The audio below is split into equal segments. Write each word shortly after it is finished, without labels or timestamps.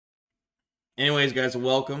Anyways, guys,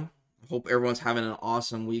 welcome. Hope everyone's having an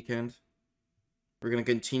awesome weekend. We're going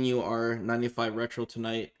to continue our 95 retro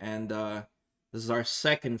tonight, and this is our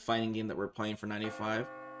second fighting game that we're playing for 95.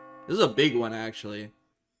 This is a big one, actually.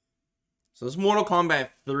 So this is Mortal Kombat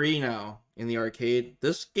 3 now in the arcade.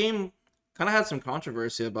 This game kind of had some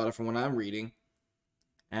controversy about it from what I'm reading.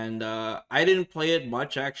 And I didn't play it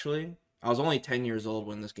much, actually. I was only 10 years old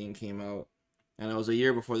when this game came out. And it was a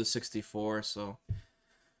year before the 64, so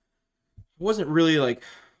it wasn't really, like,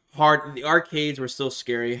 hard. The arcades were still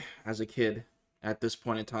scary as a kid at this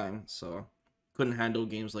point in time, so couldn't handle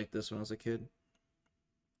games like this when I was a kid.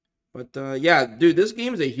 But, yeah, dude, this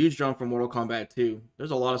game is a huge jump from Mortal Kombat 2. There's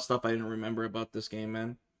a lot of stuff I didn't remember about this game,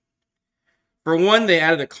 man. For one, they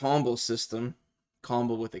added a combo system.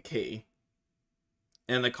 Combo with a K.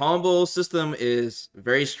 And the combo system is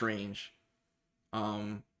very strange.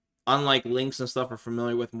 Unlike Links and stuff are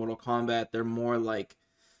familiar with Mortal Kombat, they're more like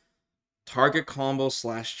target combo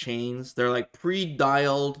slash chains. They're like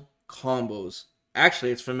pre-dialed combos.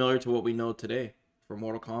 Actually, it's familiar to what we know today for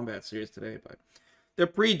Mortal Kombat series today, but they're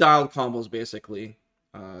pre-dialed combos basically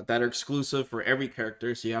that are exclusive for every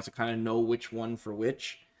character, so you have to kind of know which one for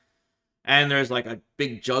which. And there's like a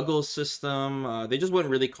big juggle system. They just went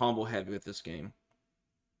really combo heavy with this game.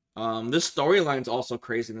 This storyline's also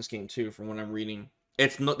crazy in this game too, from what I'm reading.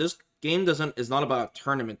 This game is not about a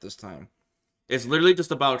tournament this time. It's literally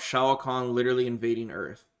just about Shao Kahn literally invading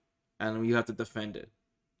Earth, and you have to defend it.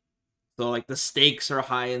 So like the stakes are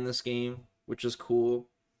high in this game, which is cool.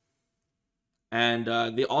 And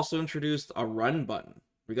they also introduced a run button.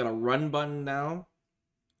 We got a run button now,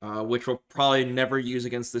 which we'll probably never use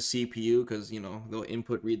against the CPU because, you know, they'll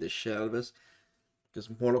input read the shit out of us. Because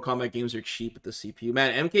Mortal Kombat games are cheap at the CPU.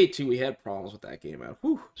 Man, MK2, we had problems with that game, man.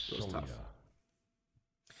 Whew, it was tough.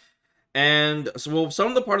 And so, well, some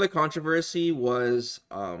of the part of the controversy was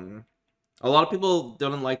a lot of people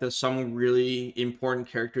didn't like that some really important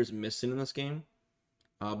characters missing in this game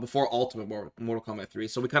before Ultimate Mortal Kombat 3.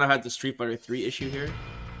 So we kind of had the Street Fighter 3 issue here.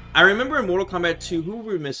 I remember in Mortal Kombat 2, who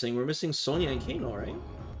were we missing? We're missing Sonya and Kano, right?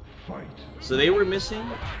 So they were missing.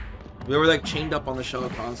 They were like chained up on the Shao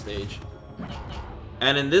Kahn stage.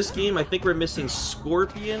 And in this game, I think we're missing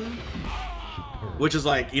Scorpion, which is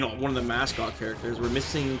like, you know, one of the mascot characters. We're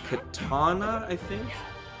missing Katana, I think.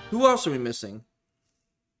 Who else are we missing?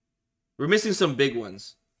 We're missing some big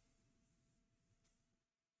ones.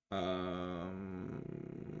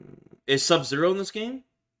 Is Sub-Zero in this game?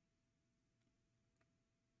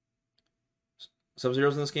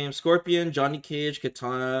 Sub-Zero's in this game. Scorpion, Johnny Cage,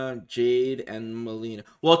 Katana, Jade, and Melina.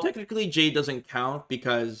 Well, technically Jade doesn't count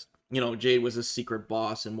because, you know, Jade was a secret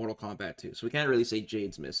boss in Mortal Kombat 2. So we can't really say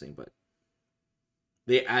Jade's missing, but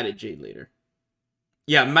they added Jade later.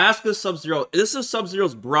 Yeah, Mask of Sub-Zero. This is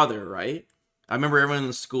Sub-Zero's brother, right? I remember everyone in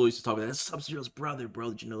the school used to talk about that. That's Sub-Zero's brother, bro.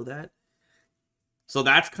 Did you know that? So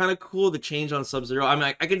that's kind of cool, the change on Sub-Zero. I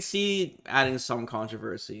mean, I can see adding some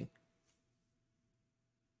controversy.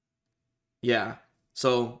 Yeah.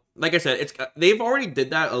 So, like I said, they've already did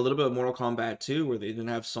that a little bit of Mortal Kombat 2, where they didn't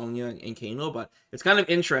have Sonya and Kano, but it's kind of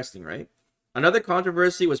interesting, right? Another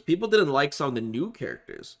controversy was people didn't like some of the new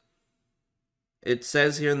characters. It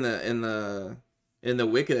says here in the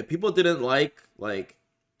wiki that people didn't like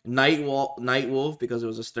Nightwolf because it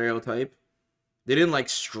was a stereotype. They didn't like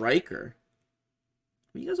Striker.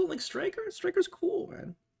 You guys don't like Striker? Striker's cool,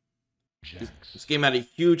 man. This game had a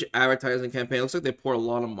huge advertising campaign. It looks like they poured a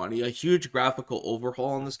lot of money. A huge graphical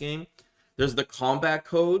overhaul in this game. There's the combat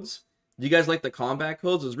codes. Do you guys like the combat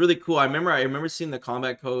codes? It was really cool. I remember seeing the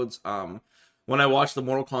combat codes when I watched the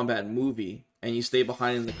Mortal Kombat movie, and you stay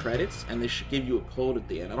behind in the credits, and they should give you a code at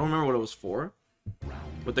the end. I don't remember what it was for,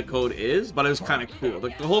 what the code is, but it was kind of cool.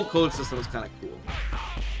 Like, the whole code system was kind of cool.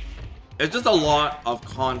 It's just a lot of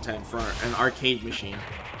content for an arcade machine.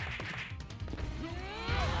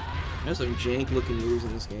 There's some jank looking moves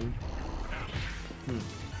in this game.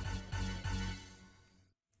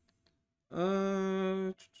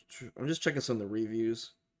 I'm just checking some of the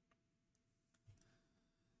reviews.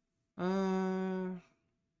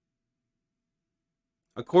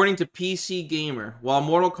 According to PC Gamer, while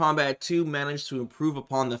Mortal Kombat 2 managed to improve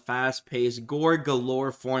upon the fast-paced gore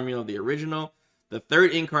galore formula of the original, the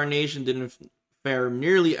third incarnation didn't fare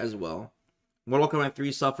nearly as well. Mortal Kombat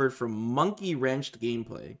 3 suffered from monkey-wrenched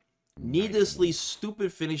gameplay, needlessly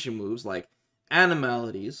stupid finishing moves like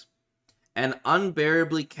animalities, and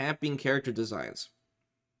unbearably camping character designs.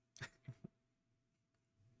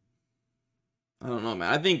 I don't know,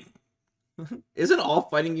 man. I think isn't all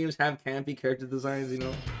fighting games have campy character designs, you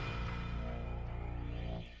know?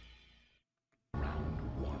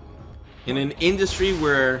 In an industry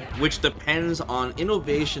which depends on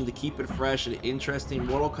innovation to keep it fresh and interesting,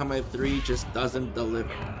 Mortal Kombat 3 just doesn't deliver.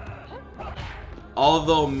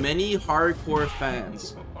 Although many hardcore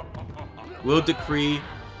fans will decree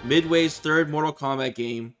Midway's third Mortal Kombat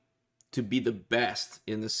game to be the best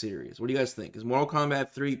in the series. What do you guys think? Is Mortal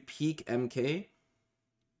Kombat 3 peak MK?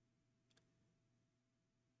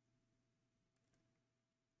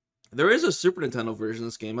 There is a Super Nintendo version of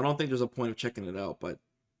this game. I don't think there's a point of checking it out, but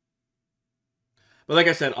like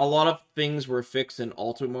I said, a lot of things were fixed in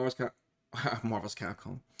Ultimate Marvel's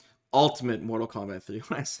Capcom. Ultimate Mortal Kombat 3.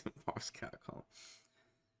 When I say Marvel's Capcom.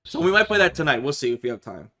 So we might play that tonight. We'll see if we have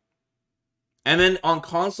time. And then on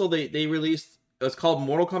console, they released, it's called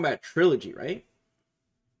Mortal Kombat Trilogy, right?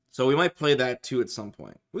 So we might play that too at some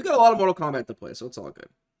point. We got a lot of Mortal Kombat to play, so it's all good.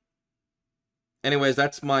 Anyways,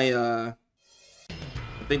 that's my, I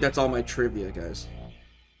think that's all my trivia, guys.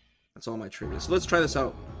 That's all my trivia. So let's try this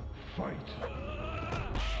out. Fight.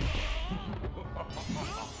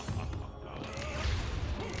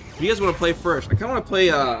 Who do you guys want to play first? I kind of want to play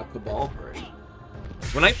Cabal first.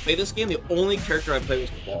 When I play this game, the only character I play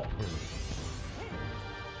was Cabal.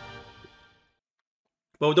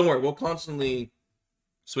 But don't worry, we'll constantly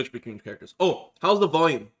switch between characters. Oh, how's the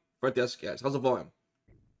volume? Right there, guys. How's the volume?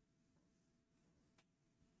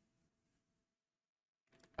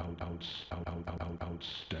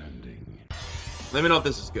 Outstanding. Let me know if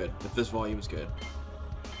this is good. If this volume is good.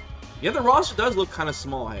 Yeah, the roster does look kind of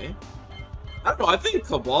small, hey? I don't know. I think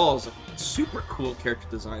Cabal is a super cool character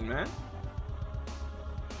design, man.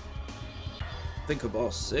 I think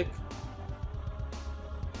Cabal's sick.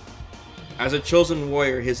 As a chosen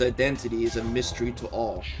warrior, his identity is a mystery to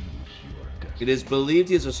all. It is believed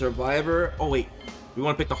he is a survivor. Oh, wait. We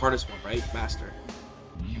want to pick the hardest one, right? Master.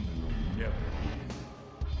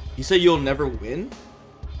 You say you'll never win?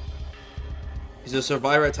 He's a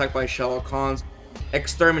survivor attacked by Shao Kahn's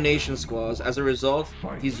extermination squads. As a result,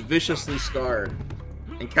 he's viciously scarred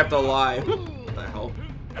and kept alive. What the hell?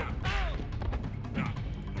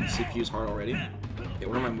 CPU's hard already. Okay,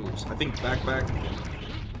 what are my moves? I think back.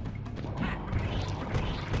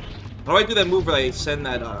 How do I do that move where I send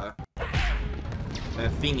that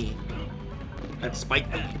thingy? That spike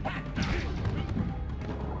thingy.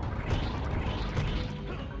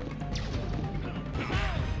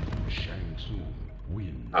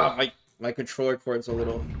 Ah, my controller cord's a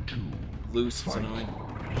little loose. It's annoying.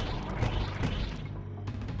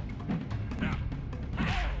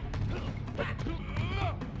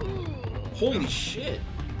 Holy shit!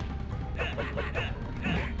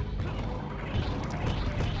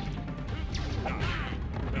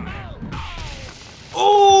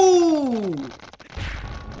 Oh!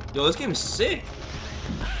 Yo, this game is sick.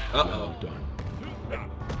 Uh-oh.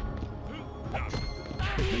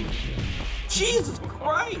 Jesus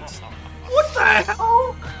Christ! What the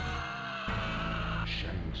hell?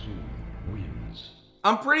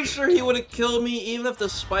 I'm pretty sure he would have killed me even if the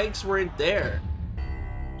spikes weren't there.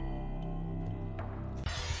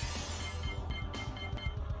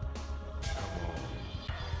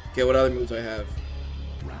 Okay, what other moves I have?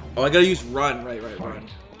 Oh, I gotta use run. Right, run.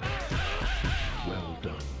 Well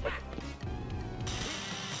done.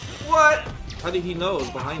 What? How did he know it was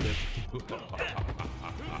behind it?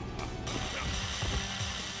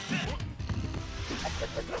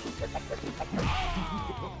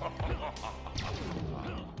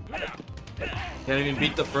 Can't even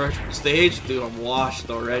beat the first stage? Dude, I'm washed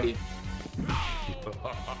already. Dude,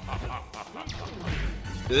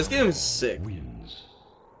 this game is sick.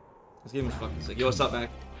 This game is fucking sick. Yo, what's up, Mac?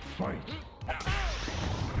 Fight.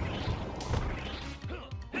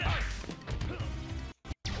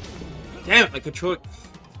 Damn it, my controller.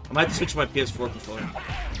 I might have to switch to my PS4 controller.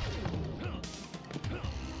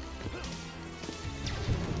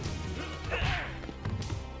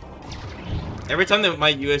 Every time that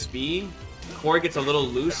my USB cord gets a little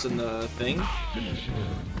loose in the thing,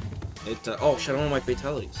 it oh shit! I don't know my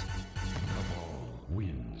fatalities.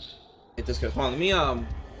 It just goes. Hold on,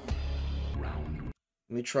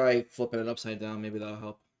 let me try flipping it upside down. Maybe that'll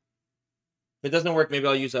help. If it doesn't work, maybe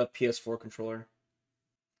I'll use a PS4 controller.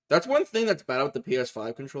 That's one thing that's bad with the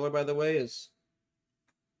PS5 controller, by the way, is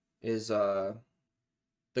the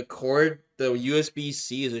cord. The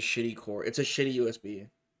USB-C is a shitty cord. It's a shitty USB.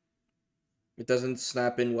 It doesn't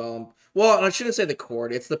snap in well. Well, I shouldn't say the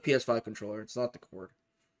cord. It's the PS5 controller. It's not the cord.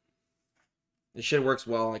 This shit works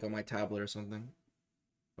well, like on my tablet or something.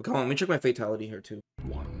 Oh, come on, let me check my fatality here too.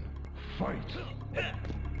 One fight.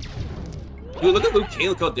 Dude, look at Luke Cage.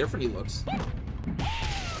 Look how different he looks.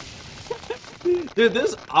 Dude,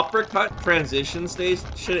 this uppercut transition stage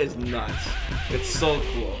shit is nuts. It's so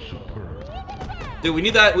cool. Dude, we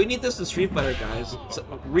need that. We need this in Street Fighter, guys. So,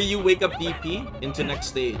 Ryu wake up DP into next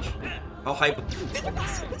stage. How hype! But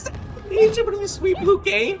sweep Liu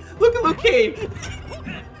Kang. Look at Liu Kang.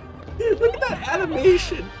 Look at that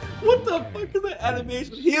animation. What the fuck is that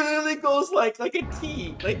animation? He literally goes like a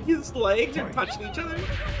T. Like his legs are touching each other.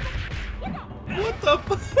 What the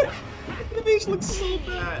fuck? The animation looks so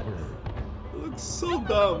bad. It looks so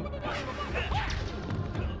dumb.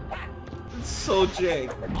 It's so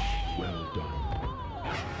jank. Well done.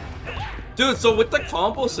 Dude, so with the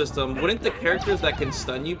combo system, wouldn't the characters that can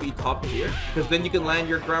stun you be top tier? Because then you can land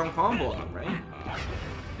your ground combo on them, right?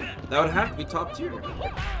 That would have to be top tier.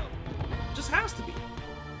 Just has to be.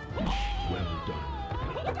 Well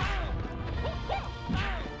done.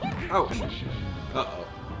 Ouch. Uh-oh.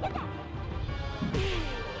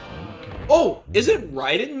 Oh, isn't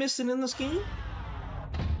Raiden missing in this game?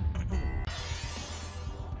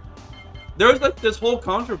 There was like this whole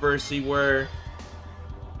controversy where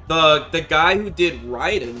the guy who did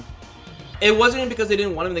Raiden, it wasn't even because they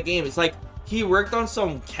didn't want him in the game. It's like he worked on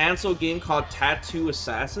some canceled game called Tattoo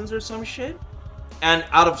Assassins or some shit, and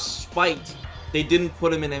out of spite, they didn't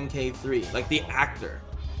put him in MK3, like the actor.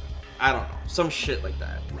 I don't know, some shit like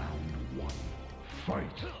that. Round 1.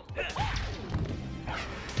 Fight.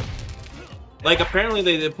 Like apparently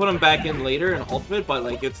they put him back in later in Ultimate, but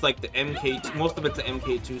like it's like the MK2, most of it's the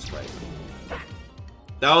MK2 sprite.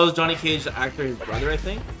 That was Johnny Cage, the actor, his brother, I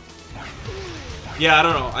think. Yeah, I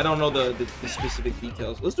don't know. I don't know the specific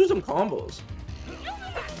details. Let's do some combos.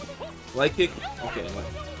 Light kick. Okay, light.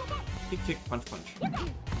 Kick, punch, punch.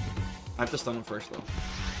 I have to stun him first, though.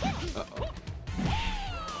 Uh-oh.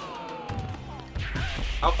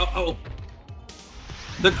 Ow, ow, ow.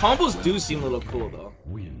 The combos do seem a little cool, though.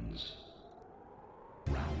 Wins.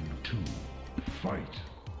 Round 2. Fight.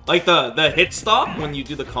 Like the hit stop when you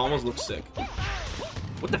do the combos looks sick.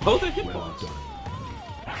 What the hell is that hitbox?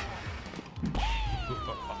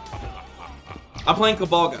 I'm playing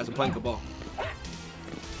Cabal, guys. I'm playing Cabal.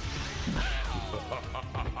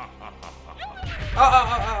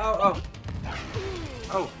 Oh.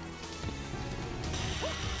 Oh.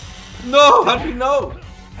 No! How do you know?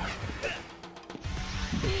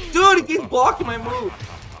 Dude, he keeps blocking my move.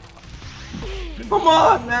 Come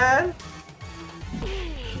on, man.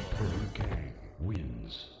 VesperArcade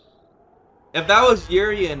wins. If that was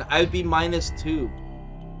Urian, I'd be -2.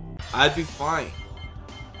 I'd be fine.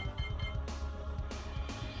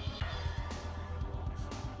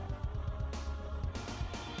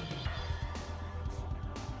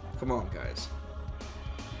 Come on, guys.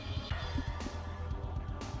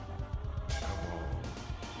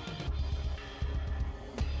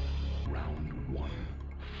 Round 1.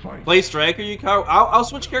 Fight. Play striker, you cow. I'll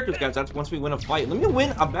switch characters, guys. That's once we win a fight. Let me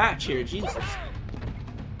win a match here, Jesus.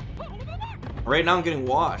 Right now I'm getting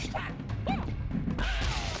washed.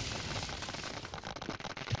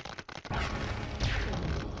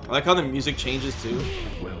 I like how the music changes too.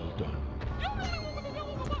 Well done.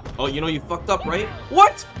 Oh, you know you fucked up, right?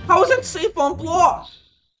 What? How is it safe on block?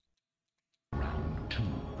 Round 2.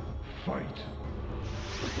 Fight.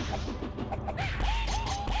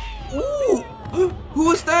 Ooh! Who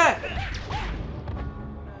was that?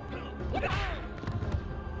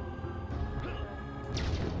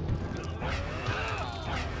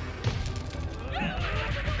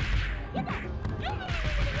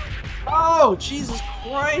 Oh, Jesus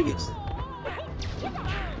Christ!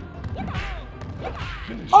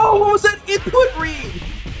 Oh, what was that input read?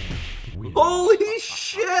 Holy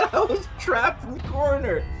shit, I was trapped in the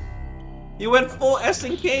corner. He went full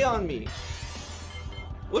SNK on me.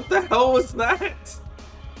 What the hell was that?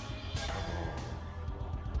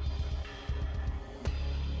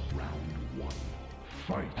 Round 1.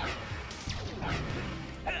 Fight.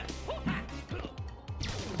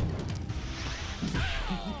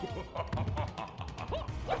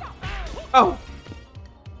 Oh!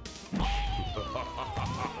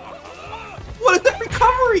 What is that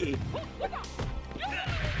recovery?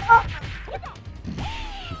 Ah.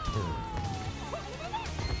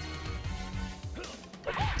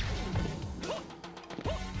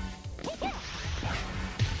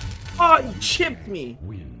 Oh, you chipped me!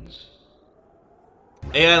 Wins.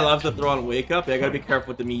 Hey, I love to throw on wake up. Yeah, I gotta be careful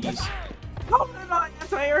with the meaties. How did I not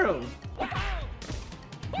anti-air?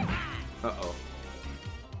 Uh-oh.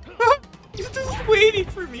 He's just waiting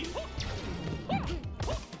for me.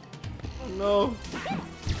 Oh no.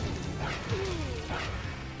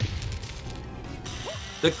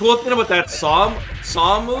 The cool thing about that saw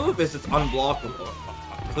move is it's unblockable.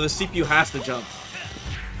 So the CPU has to jump.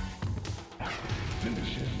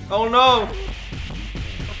 Finish him. Oh no!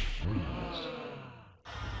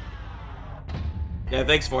 Yeah,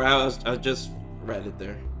 thanks for it. I was just read it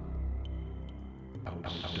there.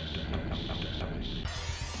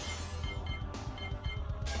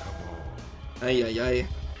 Ay, ay, ay.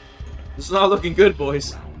 This is not looking good,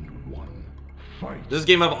 boys. Does this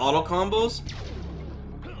game have auto combos?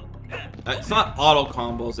 It's not auto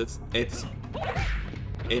combos.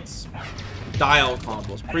 It's dial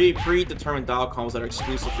combos. Predetermined dial combos that are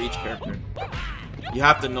exclusive for each character. You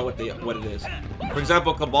have to know what it is. For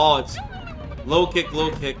example, Cabal, it's low kick,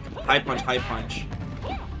 high punch.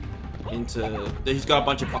 Into he's got a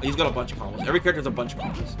bunch of combos. Every character has a bunch of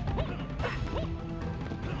combos.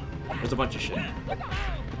 There's a bunch of shit.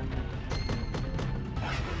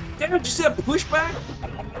 Damn, did you see that pushback?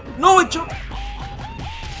 No, it jumped.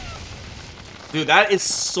 Dude, that is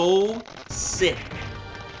so sick.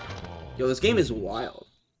 Yo, this game is wild.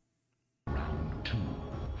 Round 2.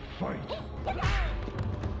 Fight.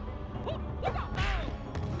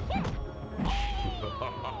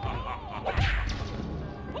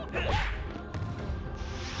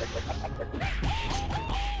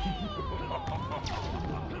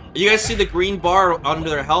 You guys see the green bar under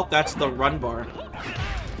their health? That's the run bar.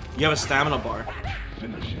 You have a stamina bar.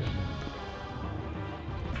 Finish him.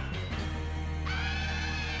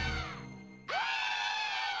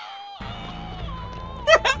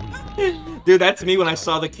 Dude, that's me when I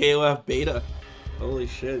saw the KOF beta. Holy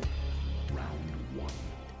shit. Round 1.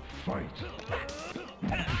 Fight.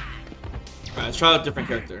 Alright, let's try a different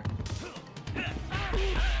character.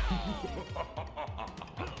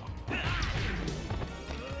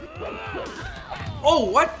 Oh,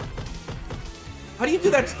 what? How do you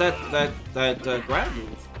do that grab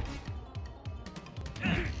move?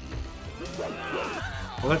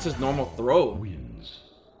 Well, that's his normal throw. Wins.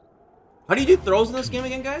 How do you do throws in this game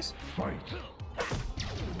again, guys? Fight.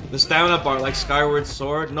 The stamina bar, like Skyward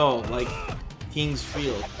Sword? No, like King's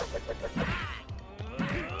Field.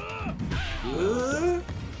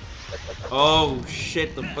 Oh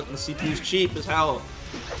shit, the fucking CPU's cheap as hell.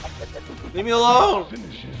 Leave me alone!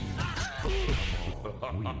 Finish him.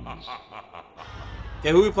 Wins.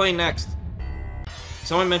 Okay, who are we playing next?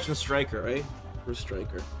 Someone mentioned Striker, right? Where's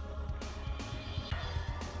Striker?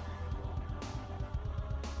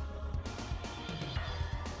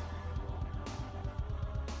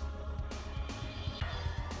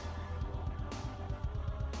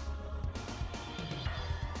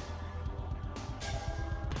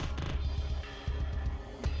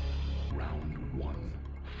 Round 1.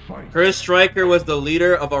 Fight. Chris Striker was the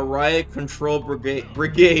leader of a riot control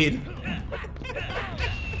brigade.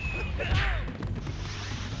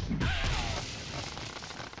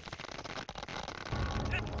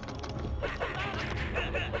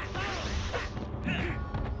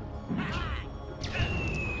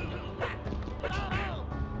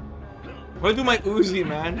 What do my Uzi,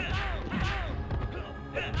 man?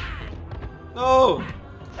 No!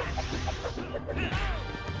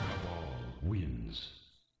 Wins.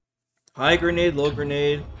 High grenade, low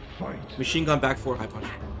grenade, Fight. machine gun, back four, high punch.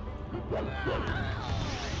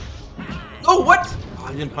 Oh, what? Oh,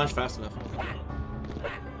 I didn't punch fast enough.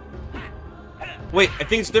 Wait, I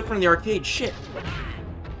think it's different in the arcade. Shit.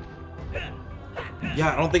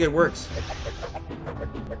 Yeah, I don't think it works.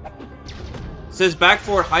 It says back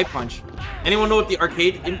four, high punch. Anyone know what the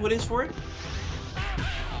arcade input is for it?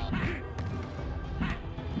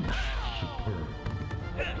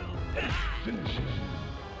 Finish him.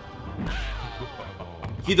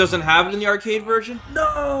 He doesn't have it in the arcade version?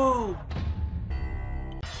 No!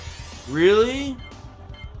 Really?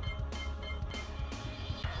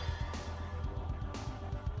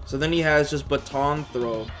 So then he has just baton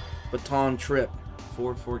throw, baton trip,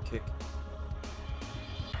 forward kick.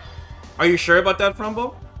 Are you sure about that,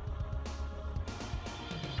 Frumbo?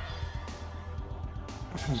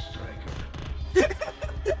 Striker.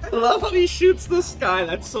 I love how he shoots the sky.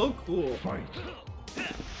 That's so cool. Fight.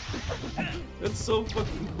 That's so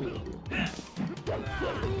fucking cool.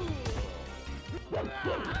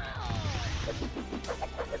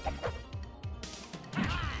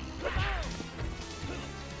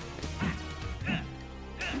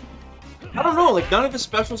 I don't know, like none of his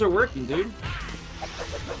specials are working, dude.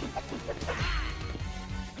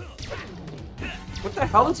 What the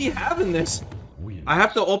hell does he have in this? Wins. I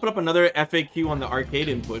have to open up another FAQ on the arcade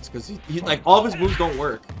inputs because he like all of his moves don't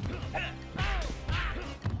work.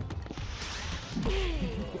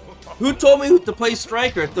 Who told me to play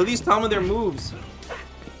Striker? At least tell me their moves.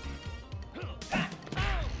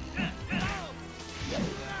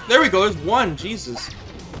 There we go, there's one, Jesus.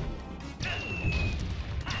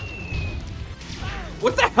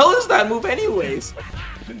 What the hell is that move anyways?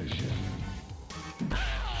 Finish him.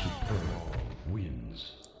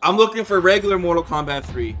 Wins. I'm looking for regular Mortal Kombat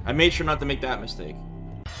 3. I made sure not to make that mistake.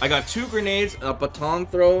 I got 2 grenades, a baton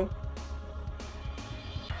throw,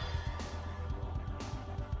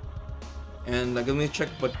 and let me check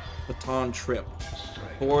baton trip.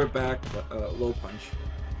 Forward, back, low punch.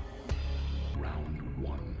 Round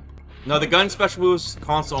 1. No, the gun special moves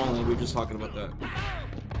console only. We were just talking about that.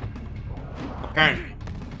 Okay.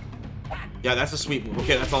 Yeah, that's a sweet move.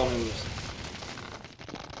 Okay, that's all my moves.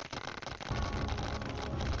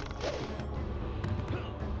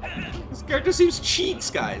 This character seems cheeks,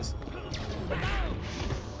 guys.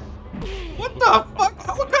 What the fuck?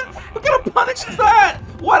 What kind of punish is that?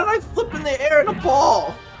 Why did I flip in the air in a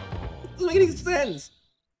ball? It doesn't make any sense.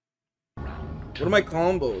 What are my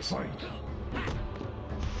combos?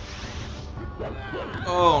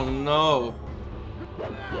 Oh no.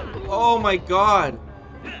 Oh my god.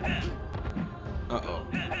 Uh-oh.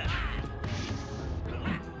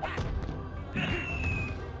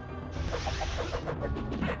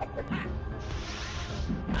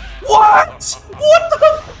 What? What the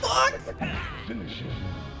fuck? Finish him.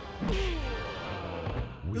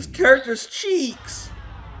 This character's cheeks.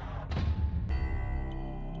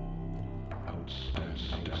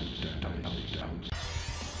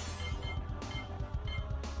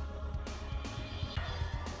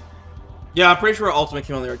 Yeah, I'm pretty sure Ultimate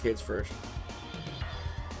came on the arcades first.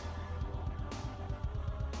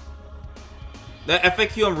 The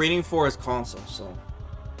FAQ I'm reading for is console, so.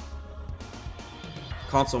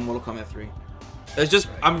 Console Mortal Kombat 3. It's just,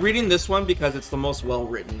 I'm reading this one because it's the most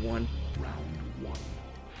well-written one. Round 1.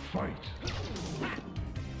 Fight.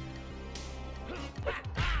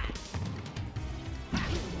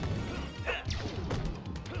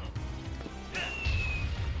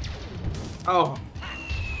 Oh.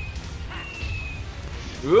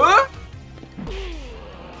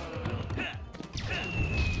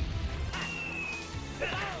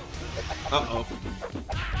 Uh-oh.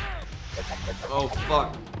 Oh,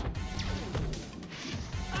 fuck.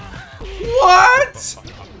 What?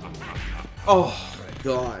 Oh,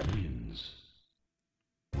 God. Wins.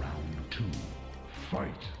 Round 2.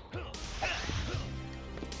 Fight.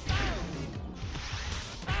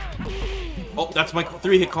 Oh, that's my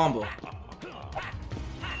 3-hit combo.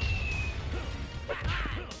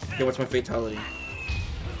 Okay, what's my fatality?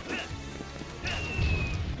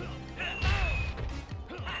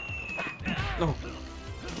 No.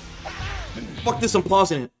 Fuck this, I'm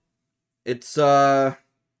pausing it. It's,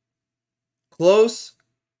 close.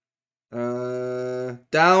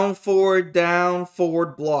 Down, forward,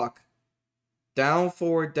 block. Down,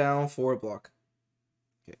 forward, block.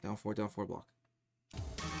 Okay, down, forward, block.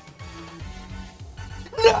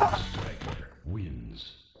 Striker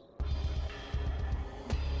wins.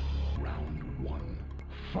 Round 1.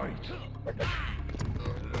 Fight.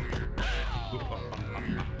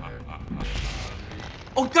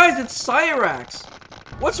 Oh, guys, it's Cyrax!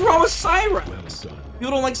 What's wrong with Cyrax?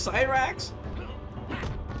 People don't like Cyrax?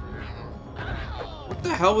 What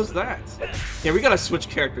the hell was that? Okay, we gotta switch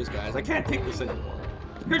characters, guys. I can't take this anymore.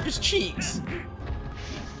 The character's cheeks.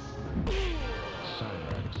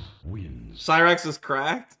 Cyrax wins. Cyrax is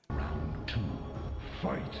cracked? Round 2.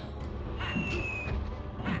 Fight.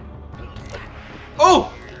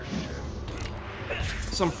 Oh!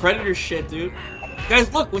 Some Predator shit, dude.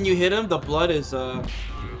 Guys, look, when you hit him, the blood is,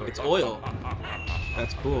 it's oil.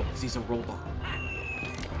 That's cool, because he's a robot.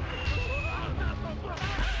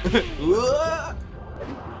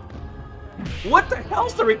 What the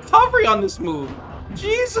hell's the recovery on this move?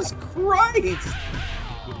 Jesus Christ!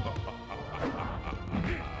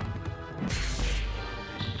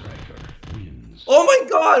 Striker wins. Oh my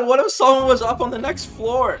god, what if someone was up on the next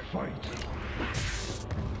floor? Fight.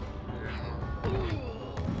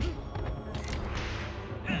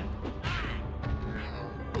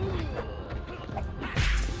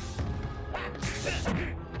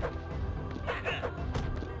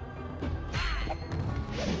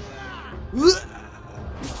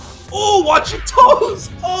 Oh, watch your toes!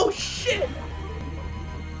 Oh shit!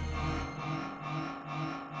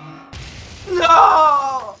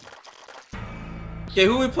 No! Okay,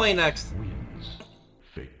 who are we playing next? Wins.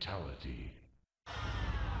 Fatality.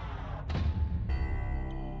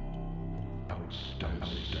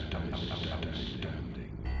 Outstanding.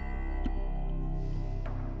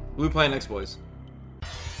 Who are we playing next, boys?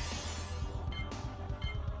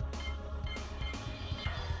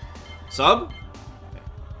 Sub?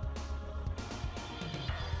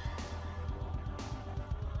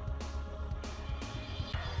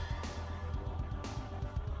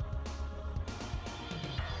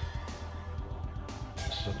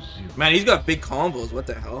 Man, he's got big combos. What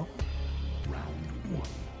the hell? Round 1.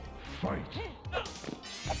 Fight.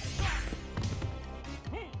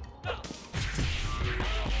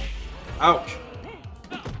 Ouch.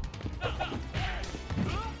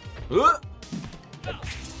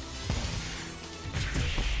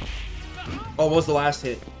 Oh, what was the last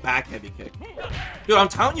hit? Back heavy kick. Dude, I'm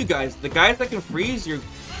telling you guys, the guys that can freeze your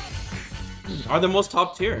are the most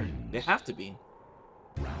top tier. They have to be.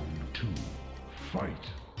 Round 2. Fight.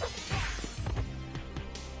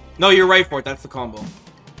 No, you're right for it. That's the combo.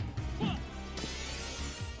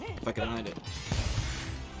 If I can hide it.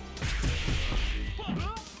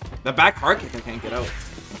 The back hard kick I can't get out.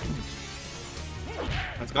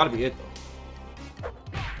 That's gotta be it though.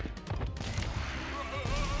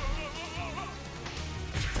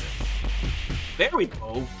 There we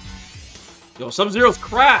go. Yo, Sub-Zero's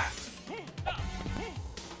cracked.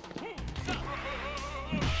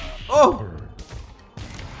 Oh!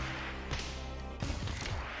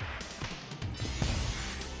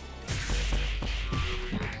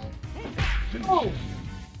 Oh!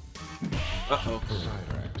 Uh-oh.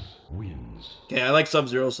 Okay, I like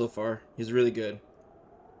Sub-Zero so far. He's really good.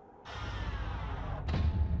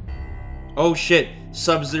 Oh shit.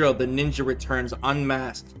 Sub-Zero, the ninja returns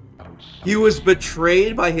unmasked. He was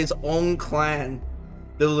betrayed by his own clan,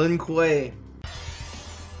 the Lin Kuei.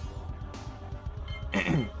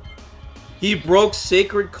 He broke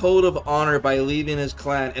sacred code of honor by leaving his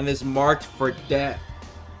clan and is marked for death.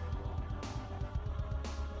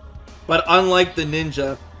 But unlike the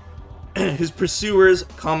ninja, his pursuers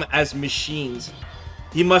come as machines.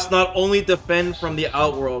 He must not only defend from the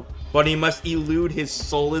outworld, but he must elude his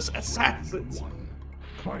soulless assassins.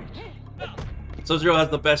 Fight. Sub-Zero has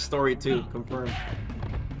the best story too, confirmed.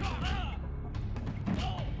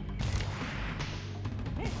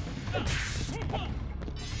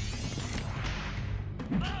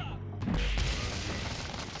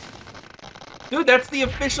 Dude, that's the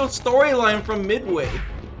official storyline from Midway.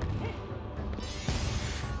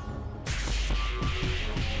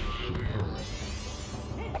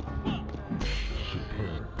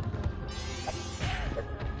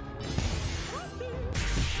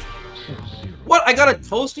 What? I got a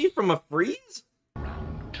toasty from a freeze?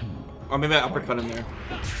 Or maybe I uppercut him there.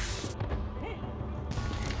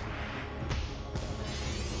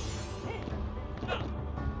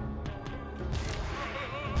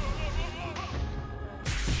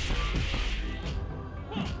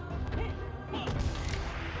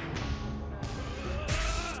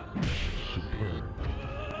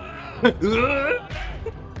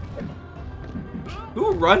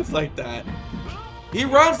 Who runs like that? He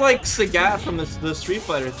runs like Sagat from the Street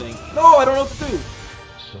Fighter thing. No, I don't know what to do.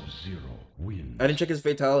 Sub-Zero wins. I didn't check his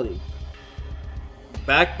fatality.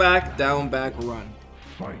 Back, back, down, back, run.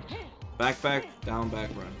 Fight. Back, back, down, back,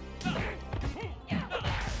 run.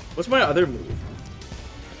 What's my other move?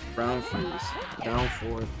 Brown freeze. Down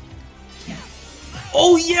forward.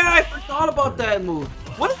 Oh yeah, I forgot about that move.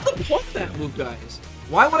 What is the point of that move, guys?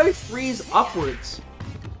 Why would I freeze upwards?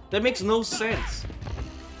 That makes no sense.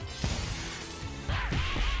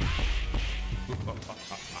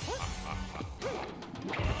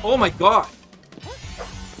 Oh my god.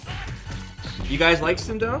 You guys like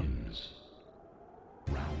Sindel?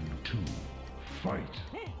 Round 2. Fight.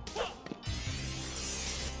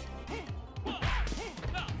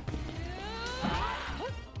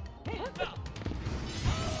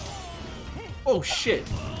 Oh shit.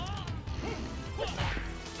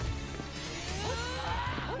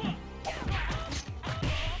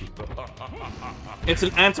 It's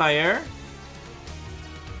an anti-air?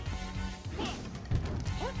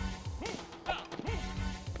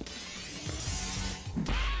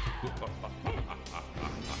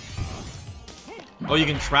 Oh, you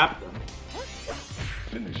can trap them.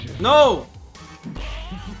 Finish it. No!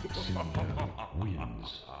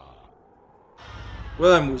 Wins. What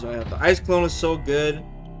other moves do I have? The Ice Clone is so good.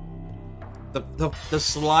 The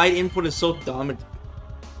slide input is so dumb.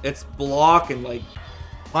 It's block and like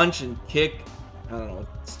punch and kick. I don't know.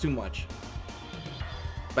 It's too much.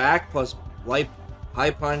 Back plus light,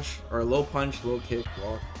 high punch or low punch, low kick,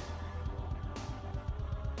 block.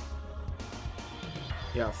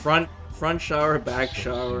 Yeah, front shower, back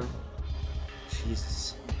shower.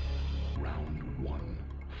 Jesus. Round 1.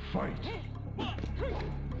 Fight.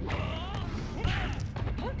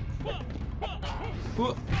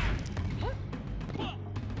 Ooh.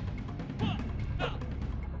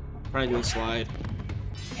 Trying to do a slide.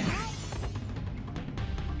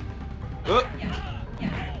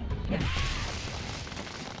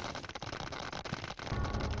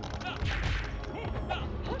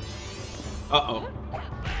 Uh-oh.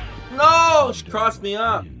 No! She crossed me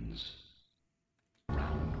up.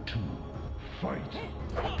 Round 2. Fight.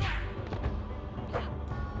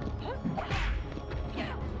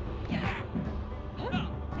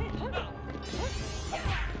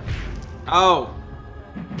 Oh.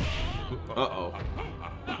 Uh-oh.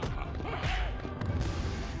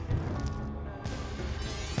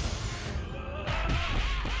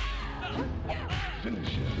 Finish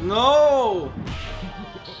him. No!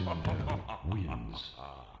 Sindel wins.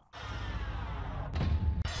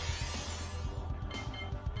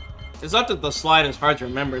 It's not that the slide is hard to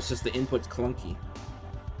remember, it's just the input's clunky.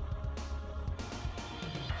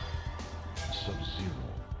 Sub-Zero.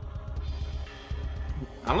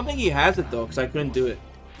 I don't think he has it though, because I couldn't do it.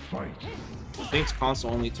 Fight. I think it's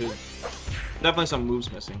console only too. Definitely some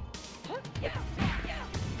moves missing.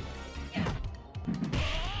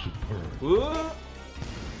 Superb. Ooh.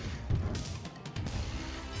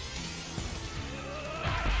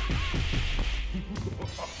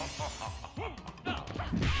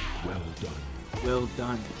 Well done. Well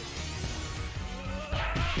done.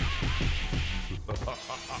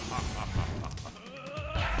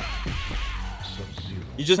 Sub-Zero.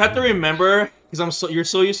 You just have to remember, because you're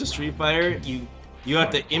so used to Street Fighter, you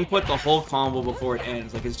have to input the whole combo before it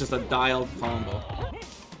ends. Like it's just a dialed combo.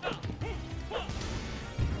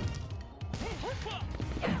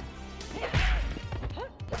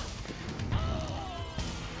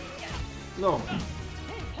 No.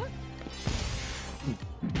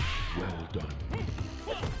 Well done.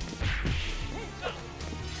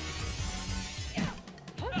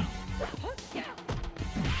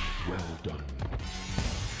 Well done.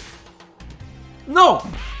 No!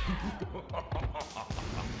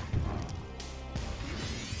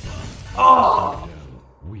 Oh!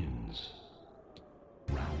 Sindel wins.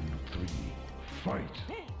 Round 3. Fight.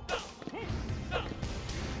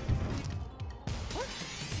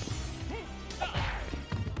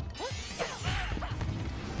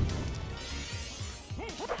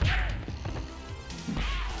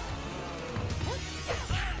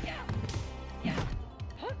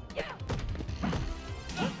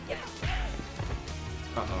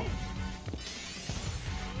 Uh-oh.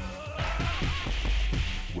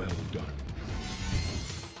 Well done.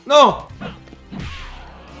 No!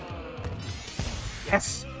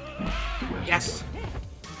 Yes! Well Yes! done.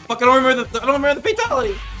 Fuck, I don't remember the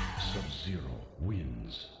fatality! Sub-Zero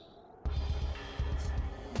wins.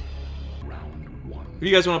 Round 1. Who do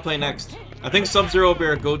you guys want to play next? I think Sub-Zero will be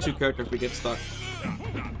our go-to character if we get stuck.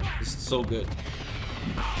 It's so good.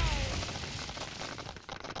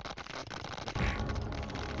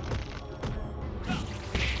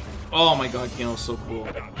 Oh my god, Kano's so cool.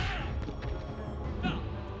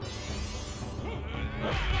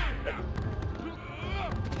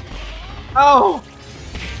 Oh!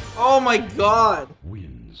 Oh my god!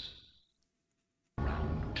 Wins.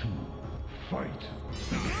 Round 2. Fight.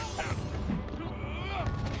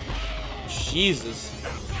 Jesus.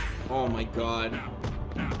 Oh my god.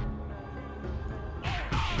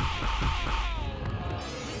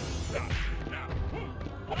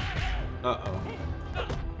 Uh-oh.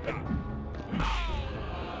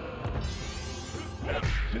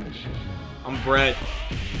 Finish him. I'm Brett.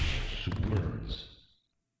 Superbs.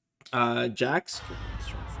 Jax?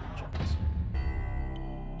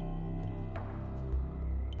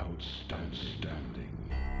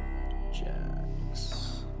 Outstanding.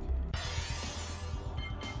 Jax.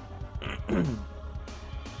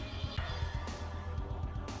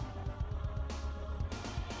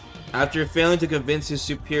 After failing to convince his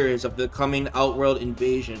superiors of the coming Outworld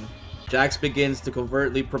invasion, Jax begins to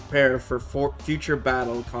covertly prepare for future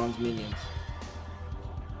battle with Khan's minions.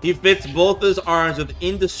 He fits both his arms with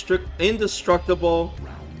indestructible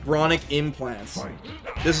bronchic implants. Fight.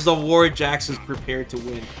 This is a war Jax is prepared to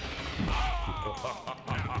win.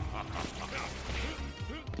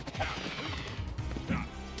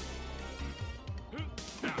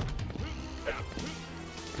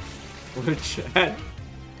 What a chat.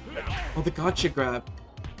 Oh, the gotcha grab.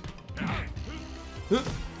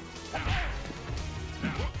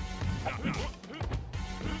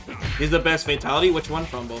 He's the best fatality? Which one,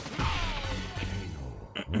 Frumble?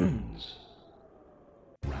 Wins.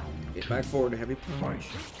 Get back forward, heavy punch.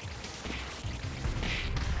 Fight.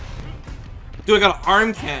 Dude, I got an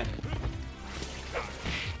arm cannon.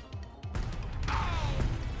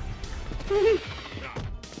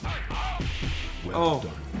 Well Oh.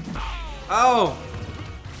 done. Oh!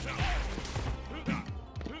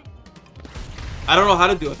 I don't know how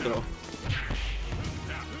to do a throw.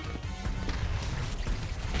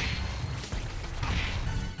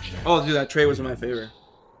 Oh, dude, that trade was in my favor.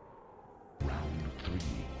 Round 3.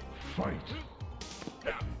 Fight.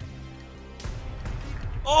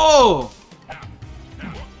 Oh!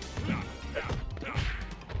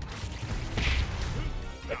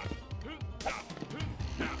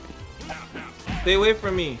 Stay away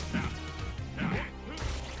from me.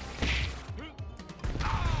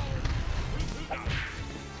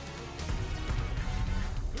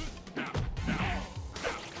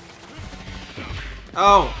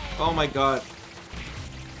 Oh! Oh my god.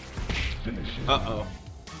 Finish him. Uh-oh.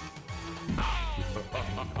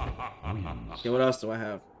 Okay, what else do I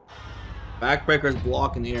have? Backbreaker's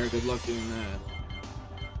block in the air. Good luck doing that.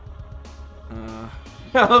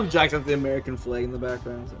 I love Jack's got the American flag in the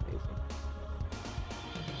background. It's amazing.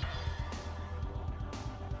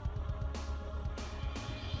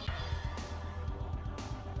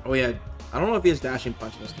 Oh yeah, I don't know if he has dashing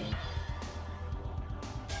punch in this game.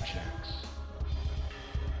 Checks.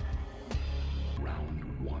 Round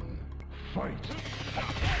 1. Fight.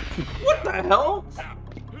 What the hell?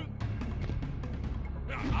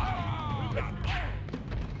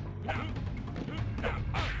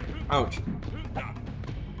 Ouch.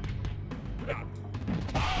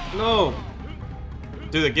 No!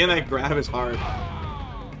 Dude, again, that grab is hard.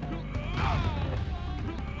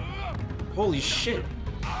 Holy shit.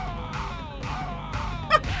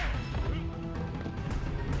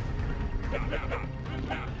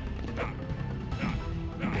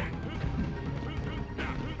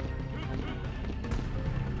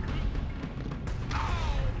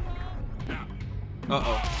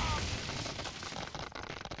 Uh-oh.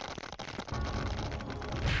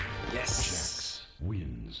 Yes. Checks.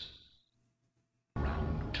 Wins.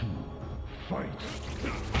 Round 2. Fight.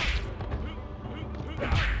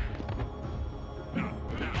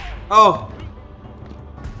 Oh!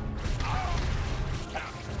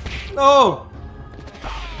 No!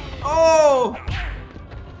 Oh!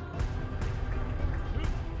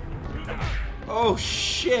 Oh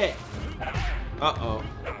shit! Uh-oh.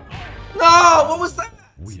 No! What was that?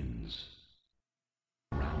 Wins.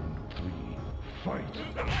 Round 3. Fight.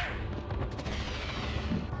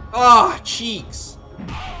 Ah, oh, cheeks.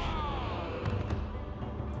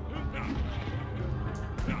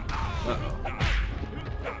 Uh-oh.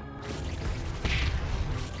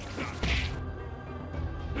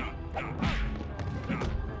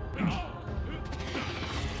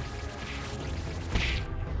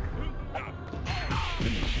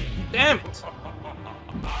 Damn it!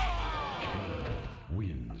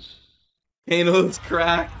 Wins. Kano's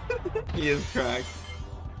cracked. He is cracked.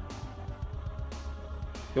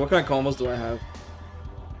 Okay, what kind of combos do I have?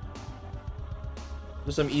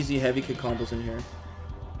 There's some easy heavy kick combos in here.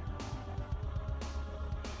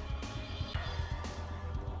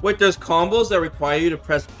 Wait, there's combos that require you to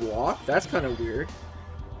press block? That's kind of weird.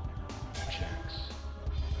 Checks.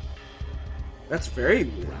 That's very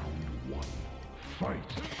weird. Round 1. Fight.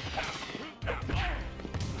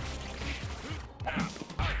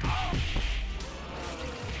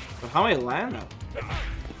 But how do I land that?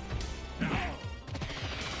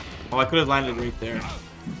 Oh, I could have landed right there.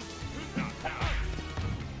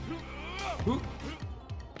 Ooh.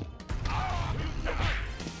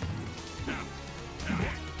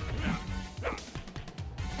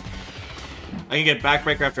 I can get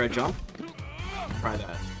backbreaker after I jump. Try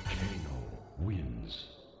that. Kano wins.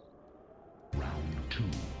 Round 2.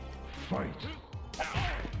 Fight.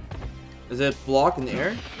 Is it block in the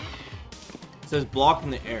air? It says block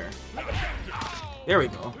in the air. There we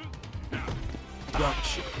go.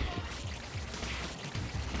 Gotcha.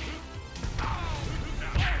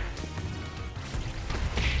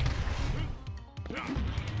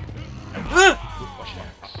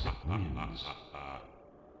 Checks wins.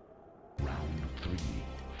 Round 3.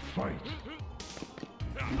 Fight.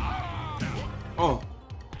 Oh.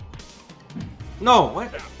 No,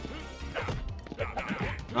 what?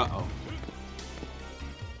 Uh-oh.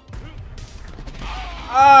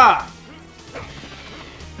 Ah!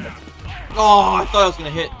 Oh, I thought I was gonna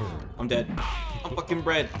hit. I'm dead. I'm fucking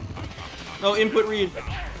bread. No, input read.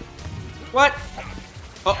 What?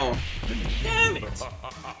 Uh-oh. Damn it! Wins.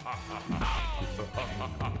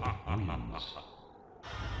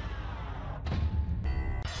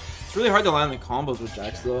 It's really hard to land the combos with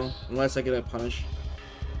Jax though, unless I get a punish.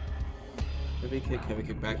 Heavy kick,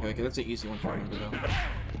 back, heavy kick. That's an easy one to remember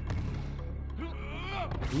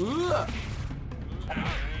though. Ooh.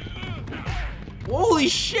 Holy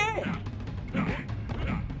shit!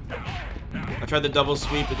 I tried the double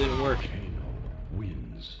sweep, it didn't work. Kano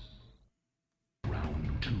wins.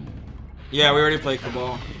 Round 2. Yeah, we already played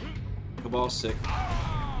Cabal. Cabal's sick.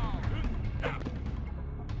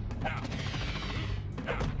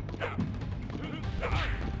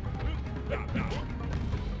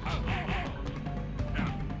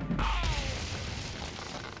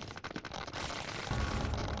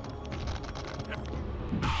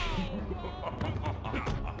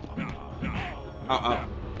 Uh-oh.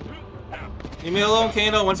 Leave me alone,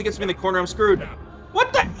 Kano. Once he gets me in the corner, I'm screwed.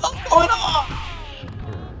 What the hell's going on?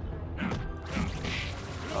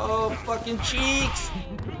 Oh, fucking cheeks.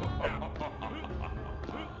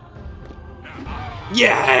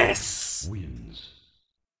 Yes! Wins.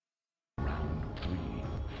 Round 3.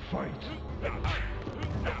 Fight.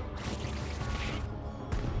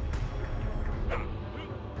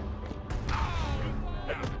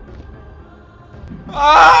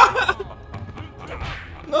 Ah!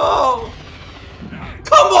 No!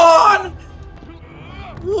 Come on!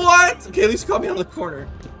 What? Okay, at least caught me on the corner.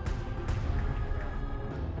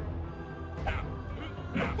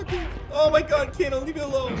 Oh my god, Kano, leave me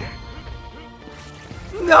alone.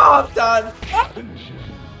 No, I'm done.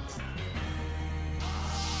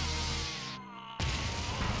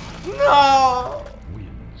 No!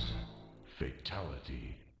 Wins.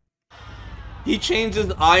 Fatality. He changed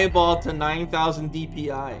his eyeball to 9,000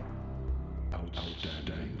 DPI.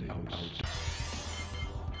 Outstanding.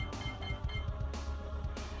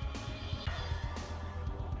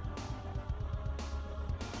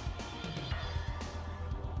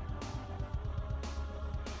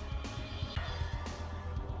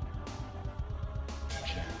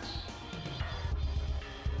 Chance.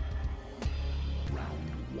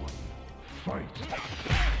 Round 1. Fight.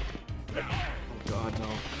 God, no.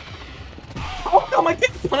 Oh, come on, I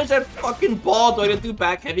can't punish that fucking ball. Do I gotta do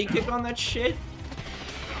back heavy kick on that shit?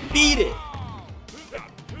 Beat it!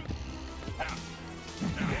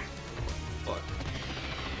 Fuck.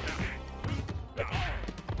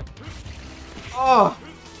 Oh!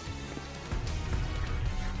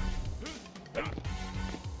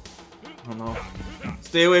 Oh no.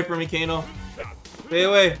 Stay away from me, Kano. Stay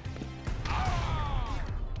away.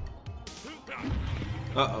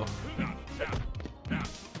 Uh-oh.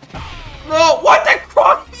 No! What? That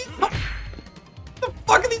crossed me? The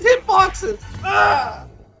fuck are these hitboxes? Ah!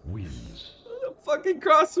 Wins. Fucking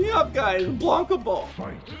cross me up, guys. Blanca ball.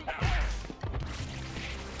 Fight.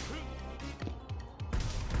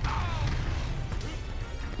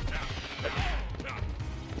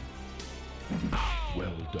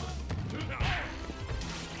 Well done.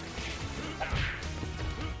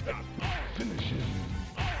 Finish him.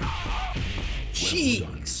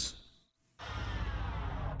 Cheeks.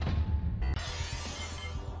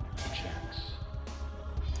 Chance.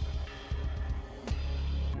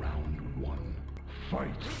 Round 1.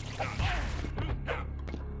 Fight.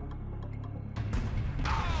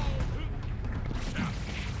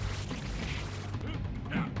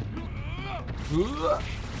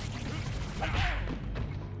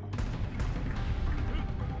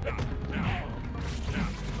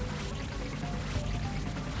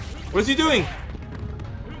 What is he doing?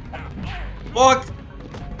 Fuck!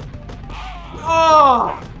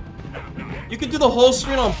 Oh! You can do the whole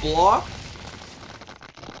screen on block?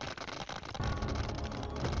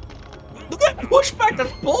 Look at that pushback,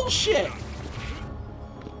 that's bullshit!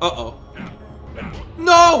 Uh-oh.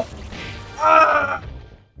 No! Ah!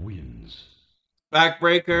 Wins.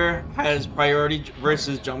 Backbreaker has priority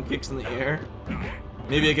versus jump kicks in the air.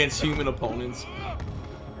 Maybe against human opponents.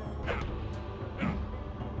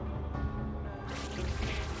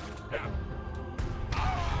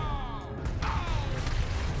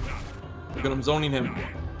 Look at him zoning him.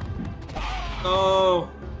 No!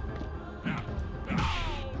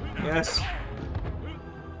 Yes.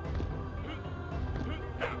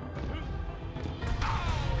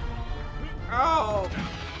 Oh!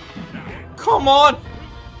 Come on!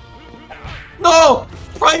 No!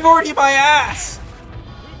 Priority my ass!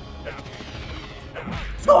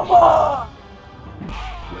 Come on!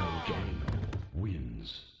 Well done.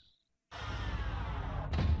 Wins.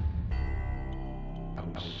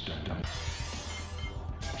 Outstanding.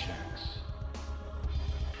 Chance.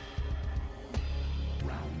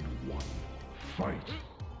 Round 1. Fight.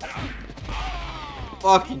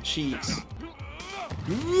 Fucking cheeks.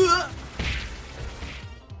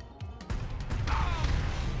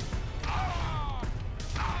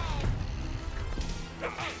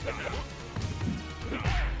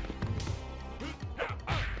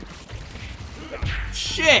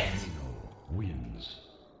 Shit! Wins.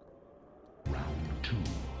 Round 2.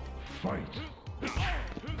 Fight.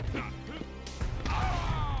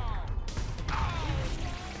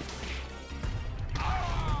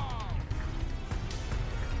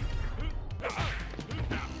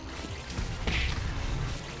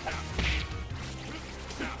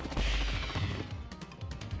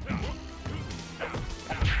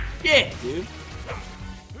 Shit, dude.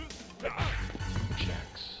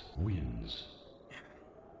 Jax wins.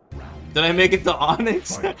 Round Did I make it to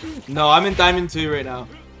Onyx? No, I'm in Diamond 2 right now.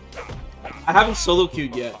 I haven't solo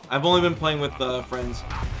queued yet. I've only been playing with friends.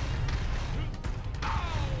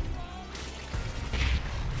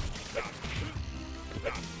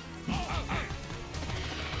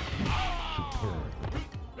 superb.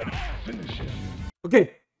 Finish him.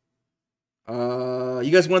 Okay.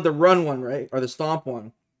 You guys want the run one, right? Or the stomp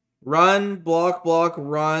one? Run, block, block,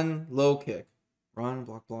 run, low kick. Run,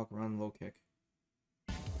 block, block, run, low kick.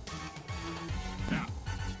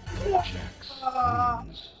 Jax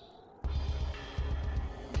wins.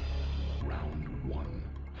 Round 1.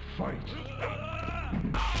 Fight.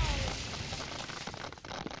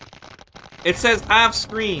 It says half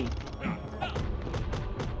screen.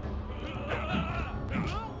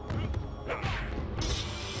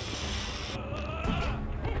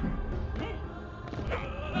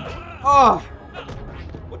 Oh!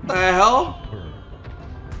 What the hell?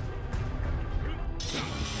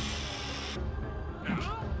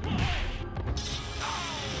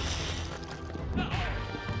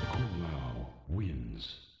 Kumao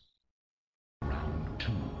wins. Round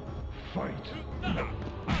 2. Fight.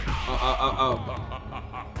 Oh.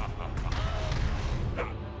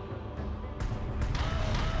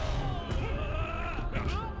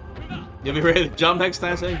 You'll be ready to jump next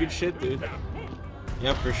time saying good shit, dude.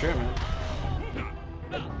 Yep, for sure, man.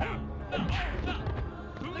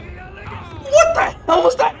 What the hell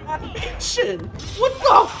was that animation? What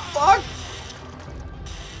the fuck?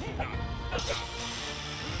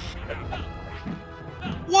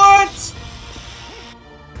 What?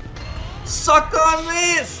 Suck on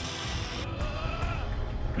this!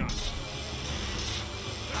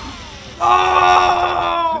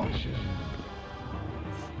 Oh!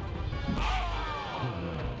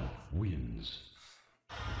 Wins.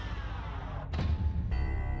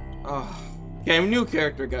 Oh. Okay, I'm a new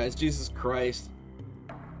character, guys. Jesus Christ.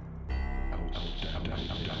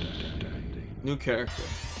 New character.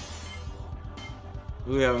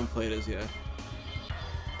 We haven't played as yet.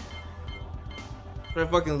 Try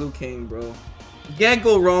fucking Liu Kang, bro. You can't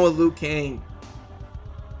go wrong with Liu Kang.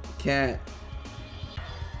 You can't.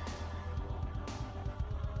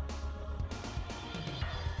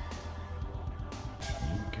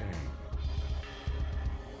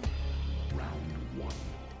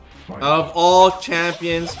 Out of all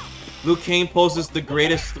champions, Liu Kang poses the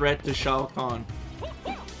greatest threat to Shao Kahn.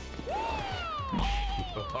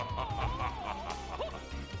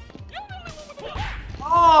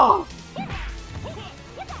 Oh!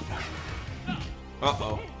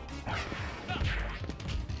 Uh-oh.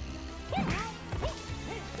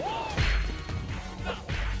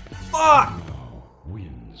 Fuck!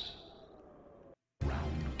 Wins.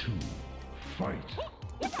 Round 2. Fight.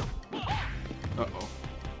 Uh-oh.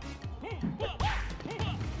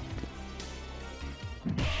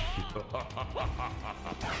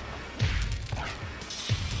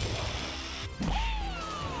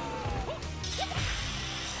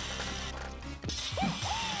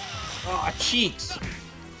 Oh, cheeks.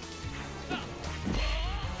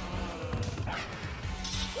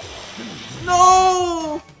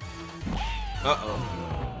 No!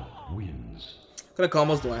 Uh-oh. Wins. What kind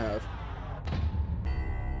of combos do I have?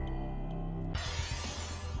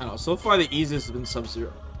 I don't know. So far, the easiest has been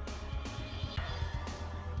Sub-Zero.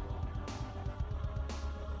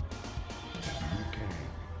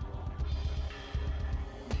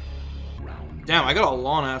 Damn, I got a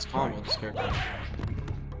long-ass combo with this character.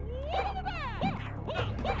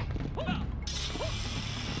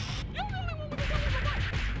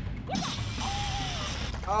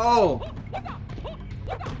 Oh!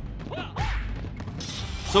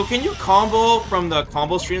 So can you combo from the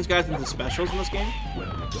combo streams, guys, into specials in this game?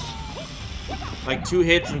 Like 2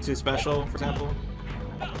 hits into special, for example?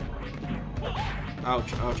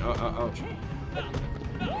 Ouch, ouch, ouch.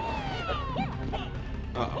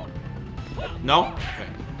 Uh-oh. No? Okay.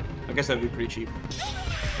 I guess that'd be pretty cheap.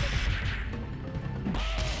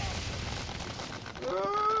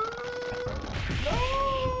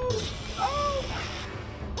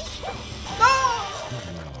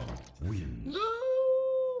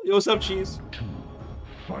 Yo, what's up, Cheese?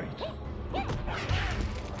 Fight. Oh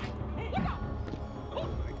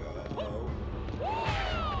my god, no.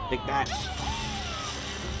 Take that.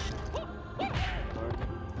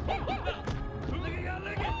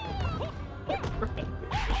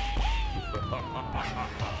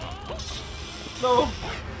 No.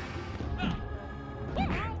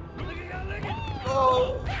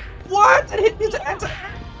 Oh. What? It hit me to enter.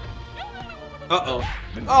 Uh-oh.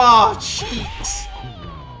 Oh, cheeks.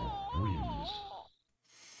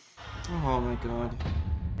 Oh my god.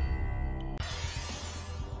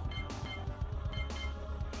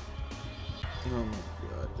 Oh my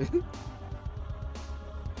god.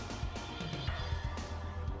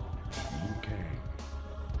 Okay.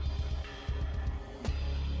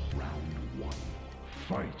 Round 1.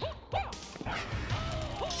 Fight.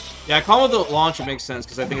 Yeah, combo the launcher makes sense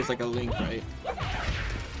because I think it's like a link, right?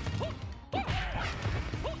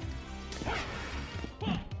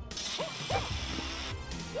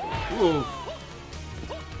 move.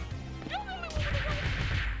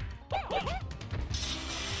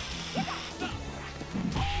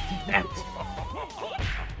 Damn it.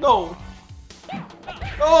 No.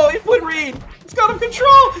 No, input read. It's got him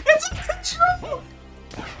control. It's in control.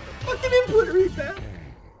 Fucking input read, man.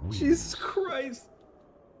 Jesus Christ.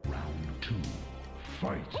 Round 2.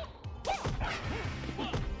 Fight.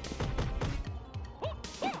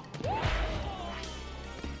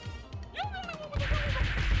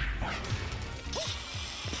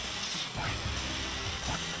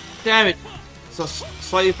 Damn it. So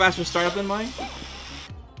slightly faster startup than mine?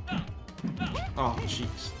 Oh,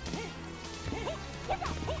 jeez.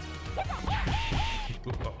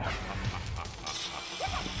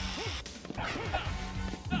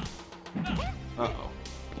 Uh-oh.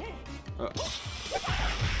 Uh-oh.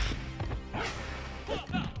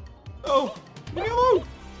 Oh! Leave me alone!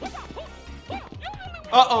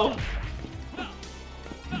 Uh-oh!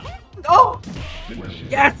 No!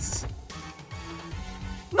 Yes!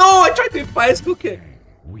 No! I tried to bicycle kick!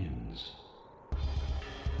 Wins.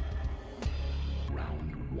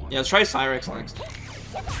 Round 1. Yeah, let's try Cyrex next.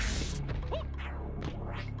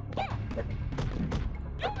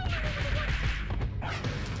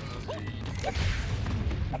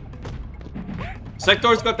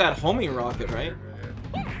 Sector's got that homing rocket, right?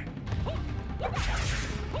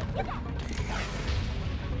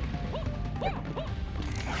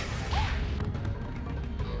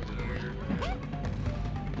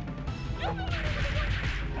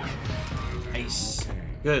 Nice.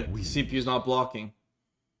 Good. The CPU's not blocking.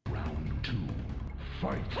 Round 2.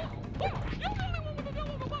 Fight.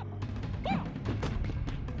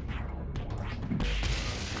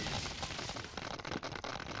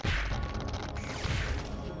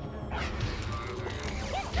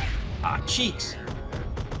 Ah, cheeks.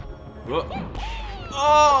 Whoa.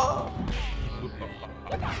 Oh.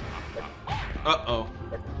 Uh-oh.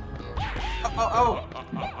 Oh.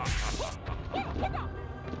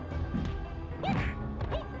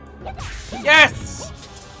 Yes!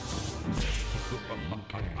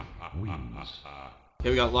 Wins. Okay,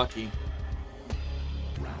 we got lucky.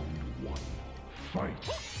 Round 1. Fight.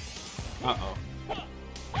 Uh-oh.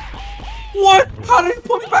 What? How did he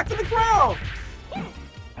put me back to the ground?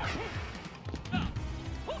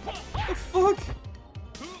 The fuck?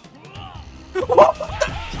 What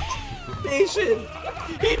the nation?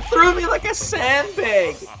 He threw me like a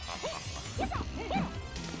sandbag.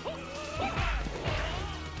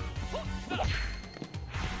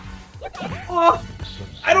 Oh,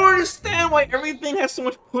 I don't understand why everything has so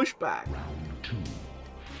much pushback. Round 2.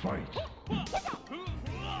 Fight. Oh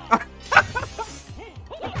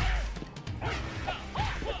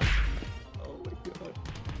my god.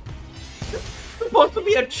 Supposed to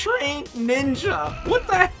be a trained ninja. What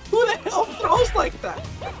the? Who the hell throws like that?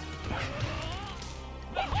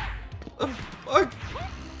 The fuck?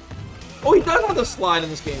 Oh, he does have the slide in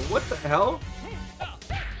this game. What the hell?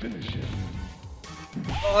 Finish him.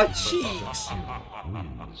 Oh, cheeks.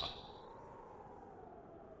 Wins.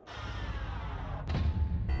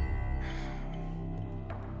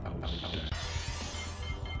 Outstanding.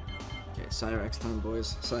 Okay, Cyrex time,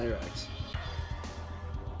 boys. Cyrex.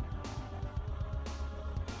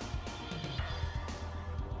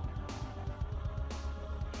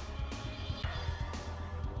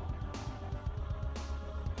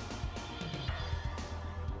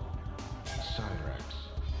 Cyrex.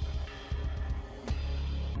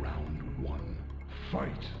 Round 1.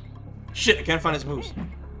 Fight. Shit, I can't find his moves.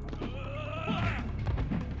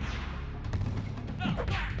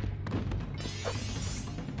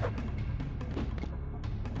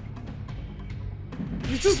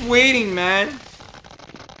 He's just waiting, man.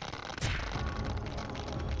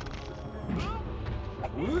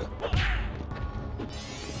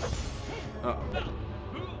 Uh-oh.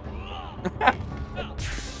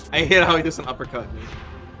 I hate how he does an uppercut me.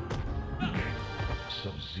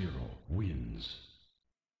 Sub-Zero wins.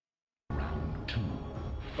 Round 2.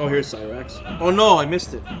 Oh, here's Cyrex. Oh no, I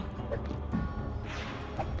missed it.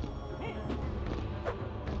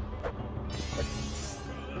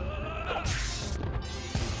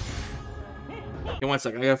 Okay, one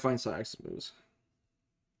second. I gotta find Cyrex's moves.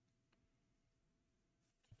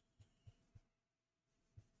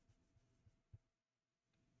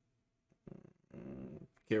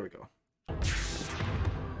 Here we go.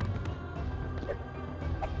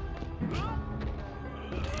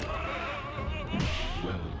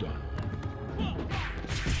 Well done.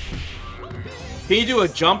 Can you do a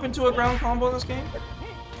jump into a ground combo in this game?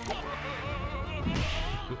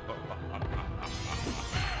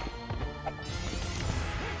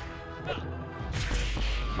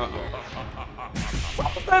 Uh-oh.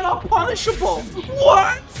 What was that they're not punishable.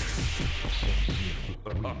 What?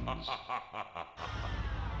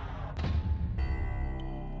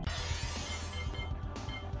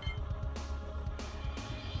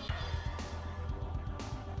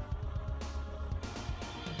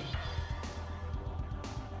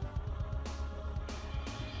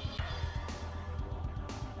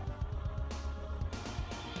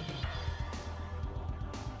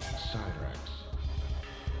 Cyrax.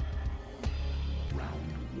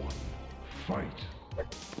 Round 1. Fight.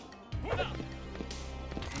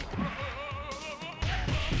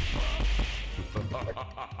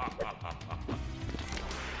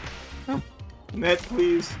 Net,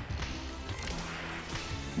 please.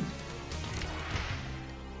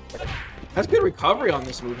 That's good recovery on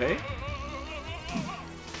this move, hey?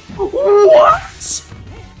 What?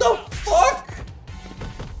 The fuck?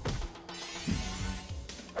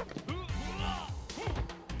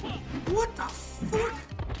 What the fuck?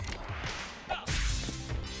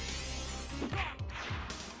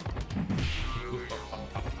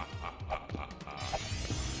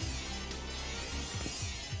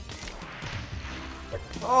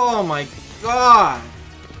 Oh my god!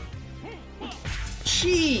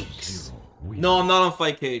 Cheeks! No, I'm not on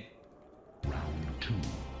Fightcade. Round 2.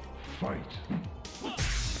 Fight.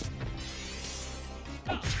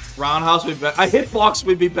 Roundhouse would be better. Hitbox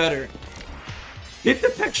would be better. Hit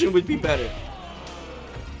detection would be better.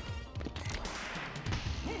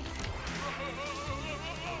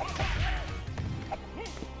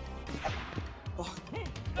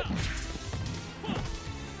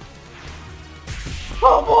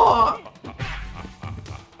 Come on!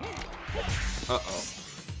 Uh-oh.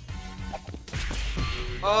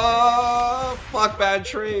 Fuck, bad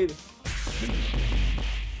trade.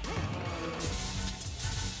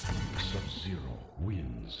 Sub-Zero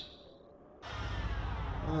wins.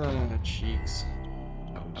 Cheeks.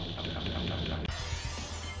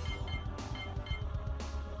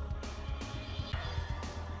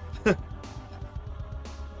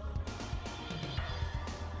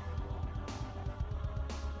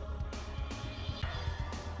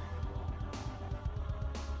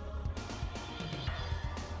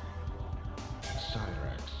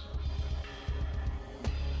 Cyrax.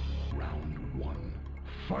 Round 1.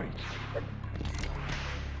 Fight.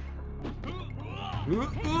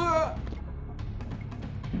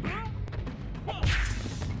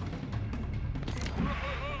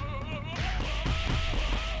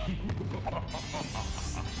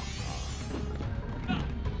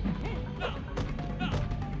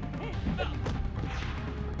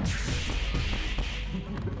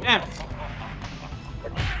 Damn.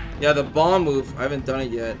 Yeah, the bomb move. I haven't done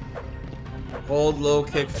it yet. Hold, low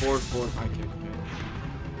kick, forward, high kick.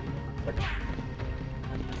 Okay.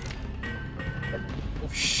 Oh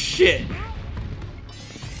shit!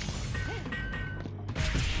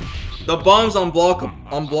 The bomb's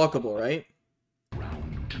unblockable, right?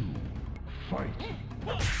 Round 2. Fight.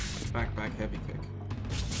 Back, heavy kick.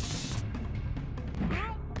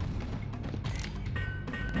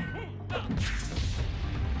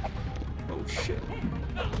 Oh shit.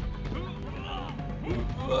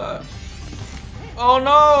 Oh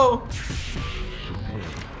no!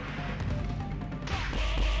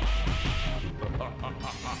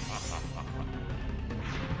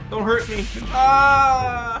 Don't hurt me.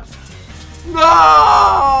 Ah!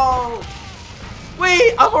 No!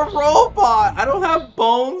 Wait, I'm a robot. I don't have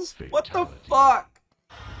bones. What the fuck?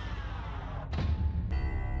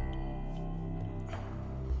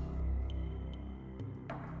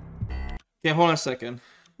 Okay, hold on a second.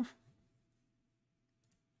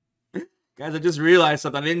 Guys, I just realized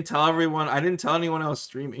something. I didn't tell anyone I was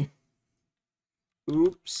streaming.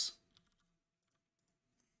 Oops.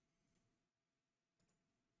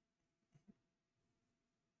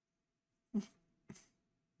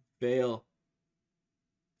 Fail.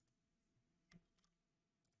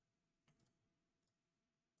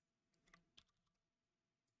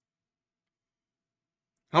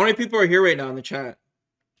 How many people are here right now in the chat?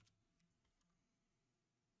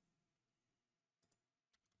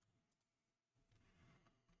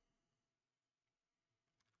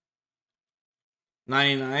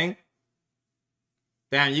 $99?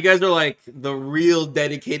 Damn, you guys are like the real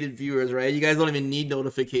dedicated viewers, right? You guys don't even need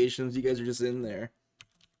notifications. You guys are just in there.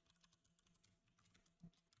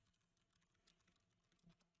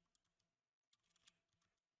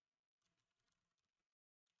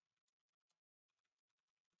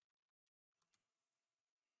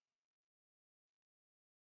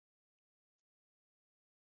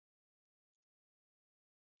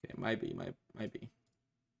 Okay, might be.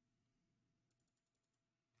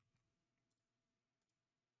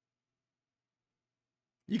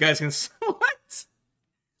 You guys can... What? What does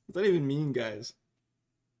that even mean, guys?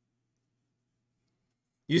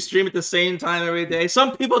 You stream at the same time every day.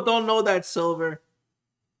 Some people don't know that, Silver.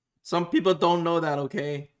 Some people don't know that,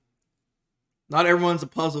 okay? Not everyone's a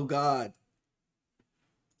puzzle god.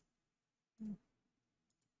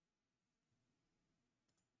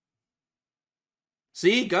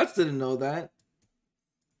 See? Guts didn't know that.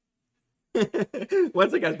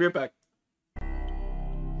 What's it, guys? Beer pack.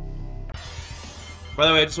 By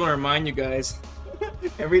the way, I just want to remind you guys,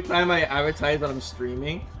 every time I advertise that I'm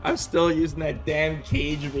streaming, I'm still using that damn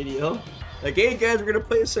Cage video. Like, hey guys, we're gonna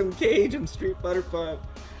play some Cage in Street Fighter 5.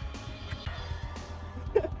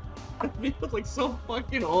 That video's like so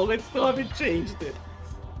fucking old, I still haven't changed it.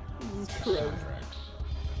 Jesus Christ.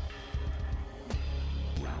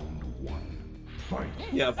 Round 1. Fight.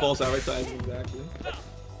 Yeah, false advertising, exactly.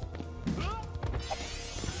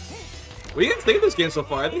 What do you guys think of this game so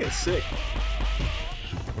far? I think it's sick.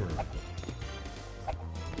 Superb.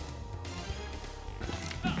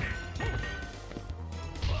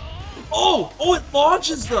 Oh! Oh, it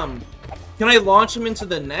launches them! Can I launch them into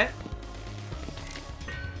the net?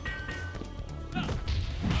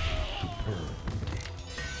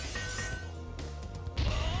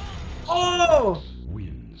 Oh!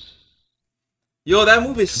 Wins. Yo, that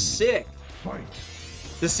move is sick. Fight.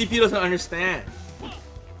 The CPU doesn't understand.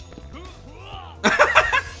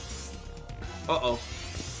 Uh-oh.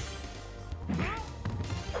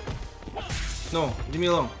 No, leave me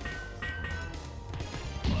alone.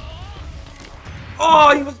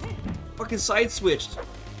 Oh, he was fucking side switched.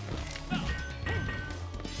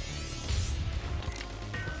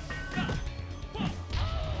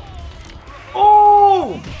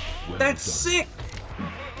 Oh, that's sick.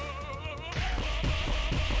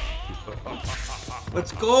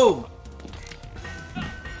 Let's go.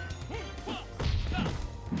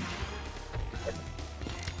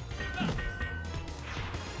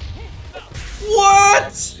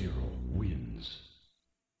 What? 0 wins.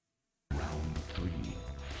 Round 3.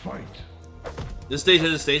 Fight. This stage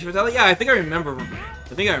has a stage fatality? Yeah, I think I remember.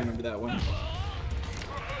 I think I remember that one.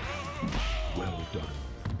 Well done.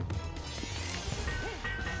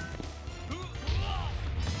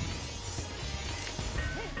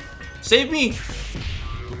 Save me!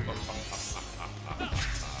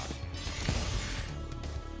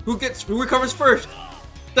 Who recovers first?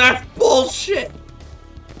 That's bullshit!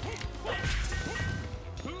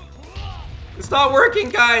 It's not working,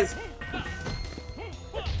 guys!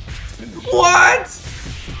 What?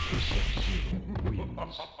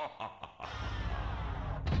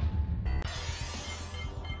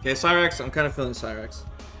 Okay, Cyrex, I'm kind of feeling Cyrex.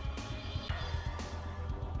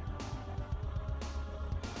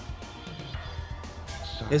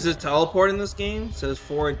 Is this teleport in this game? It says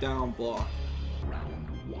forward down block. Round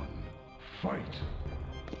 1. Fight.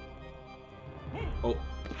 Oh.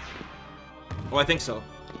 Oh, I think so.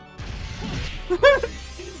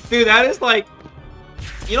 Dude, that is like...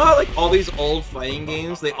 You know how like all these old fighting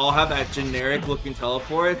games, they all have that generic looking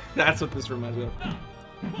teleport? That's what this reminds me of.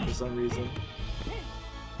 For some reason.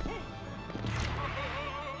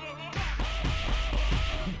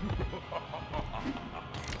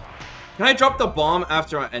 Can I drop the bomb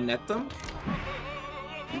after I net them?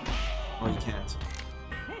 Oh, you can't.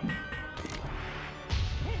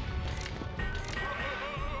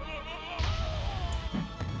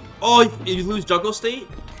 Oh, you lose juggle state?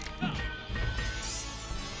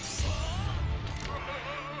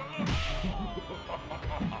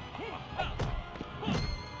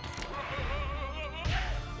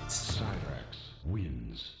 Cyrex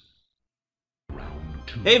wins. Round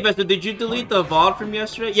 2. Hey Vesta, did you delete the VOD from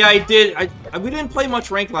yesterday? Yeah, I did. We didn't play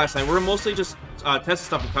much rank last night. We were mostly just testing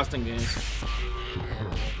stuff in custom games.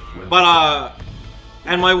 But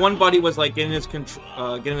and my one buddy was like getting his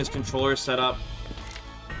controller set up.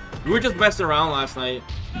 We were just messing around last night.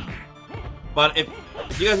 But if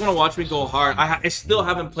you guys want to watch me go hard, I still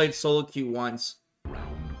haven't played solo queue once.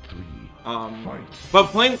 But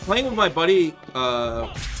playing with my buddy,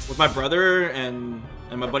 with my brother and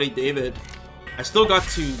my buddy David, I still got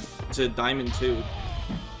to Diamond 2.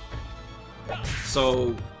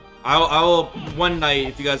 So I'll one night,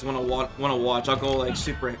 if you guys want to watch, I'll go like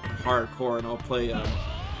super hardcore and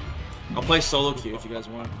I'll play solo queue if you guys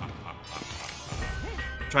want.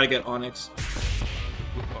 Try to get Onyx.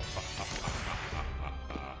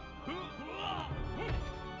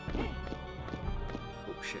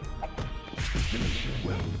 Oh shit.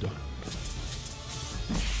 Well done.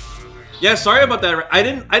 Yeah, sorry about that.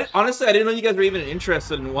 Honestly, I didn't know you guys were even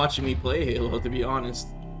interested in watching me play Halo, to be honest.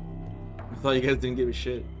 I thought you guys didn't give a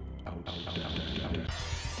shit.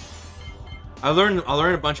 I learned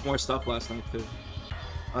a bunch more stuff last night too.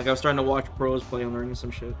 Like, I was starting to watch pros play and learning some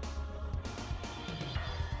shit.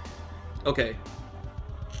 Okay.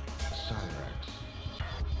 Cyrax.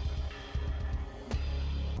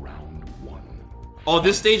 Round 1. Oh,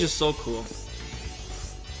 this stage is so cool.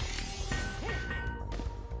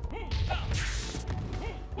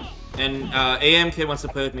 And AM Kid wants to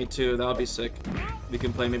play with me too. That would be sick. We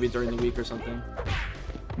can play maybe during the week or something.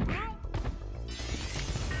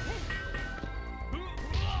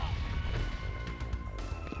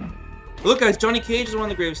 Look, guys, Johnny Cage is one of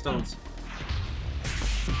the gravestones.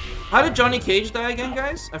 How did Johnny Cage die again,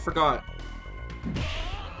 guys? I forgot.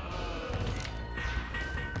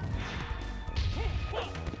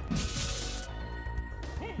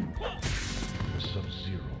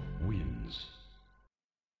 Sub-Zero wins.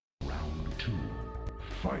 Round 2.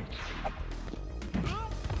 Fight.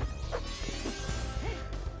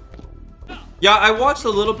 Yeah, I watched a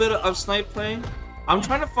little bit of Snipe playing. I'm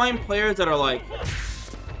trying to find players that are like...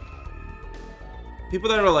 people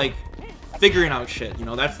that are like figuring out shit, you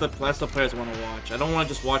know? That's the players I want to watch. I don't want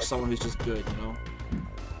to just watch someone who's just good, you know?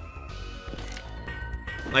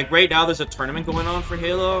 Like right now there's a tournament going on for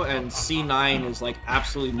Halo and C9 is like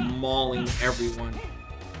absolutely mauling everyone.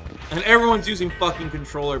 And everyone's using fucking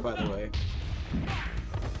controller, by the way.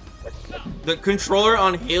 The controller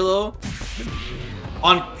on Halo,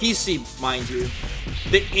 on PC, mind you,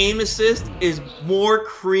 the aim assist is more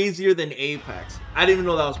crazier than Apex. I didn't even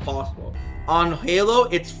know that was possible. On Halo,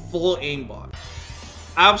 it's full aimbot.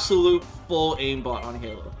 Absolute full aimbot on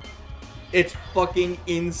Halo. It's fucking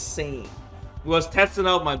insane. I was testing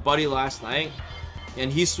out my buddy last night,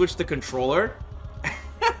 and he switched the controller.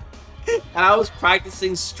 And I was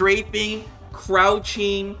practicing strafing,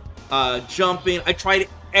 crouching, jumping. I tried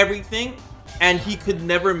everything, and he could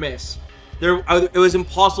never miss. It was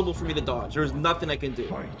impossible for me to dodge. There was nothing I can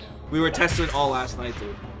do. We were testing it all last night,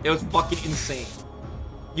 dude. It was fucking insane.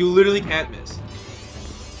 You literally can't miss.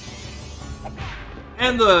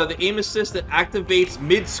 And the aim assist that activates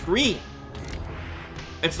mid-screen.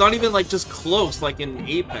 It's not even like just close like in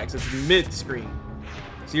Apex. It's mid-screen.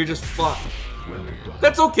 So you're just fucked.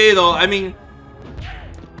 That's okay though. I mean,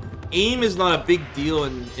 aim is not a big deal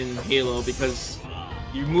in Halo because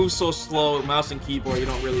you move so slow, mouse and keyboard, you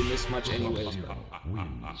don't really miss much anyways.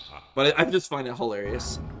 But I just find it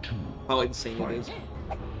hilarious how insane it is.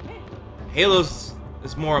 Halo's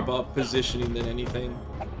is more about positioning than anything.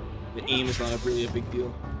 The aim is not really a big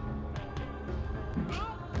deal.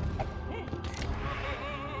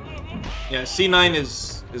 Yeah, C9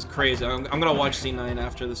 is crazy. I'm gonna watch C9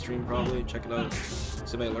 after the stream probably, check it out,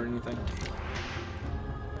 see if I learn anything.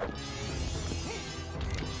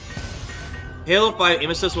 Halo 5 aim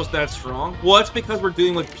assist was that strong? Well, it's because we're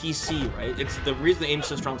dealing with PC, right? It's the reason the aim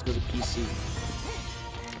assist is strong is because of PC.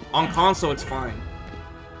 On console, it's fine.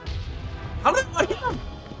 How did I hit him?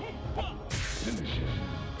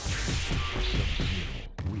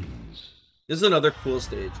 This is another cool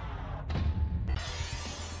stage.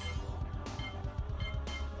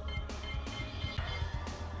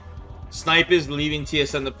 Snipe is leaving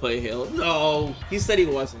TSN to play Halo. No, he said he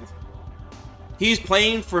wasn't. He's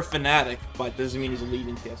playing for Fnatic, but doesn't mean he's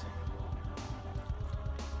leaving TSN.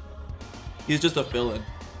 He's just a fill-in.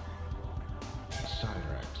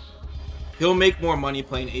 He'll make more money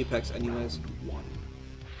playing Apex anyways.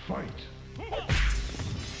 Fight.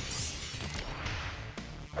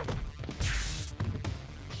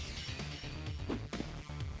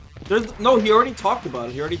 No, he already talked about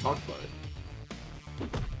it. He already talked about it.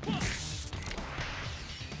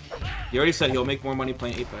 He already said he'll make more money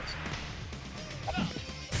playing Apex.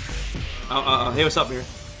 Hey, what's up here?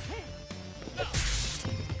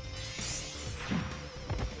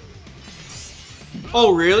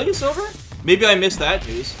 Oh, really, Silver? Maybe I missed that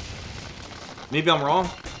news. Maybe I'm wrong.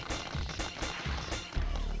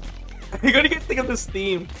 I gotta get think of this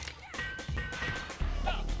theme.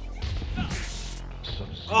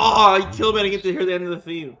 Oh, he killed me. I get to hear the end of the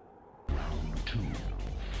theme.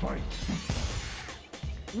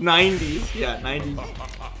 90s, yeah, 90s.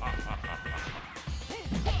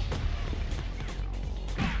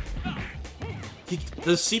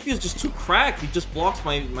 The CPU is just too cracked. He just blocks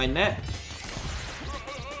my net.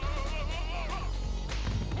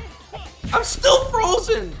 I'm still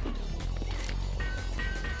frozen.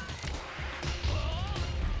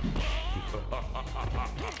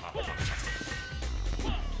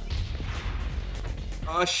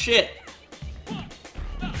 Oh shit.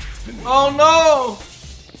 Oh no.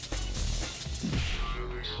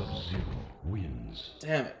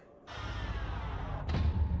 Damn it.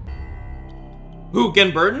 Who,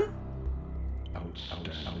 Gen Burden?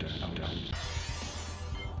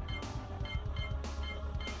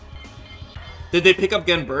 Did they pick up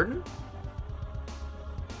Gen Burden?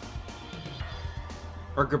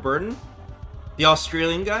 Or Geburden? The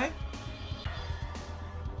Australian guy?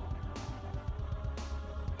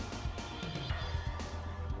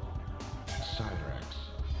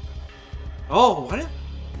 Oh, what?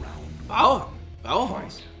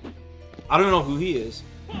 Bauhaus. I don't know who he is.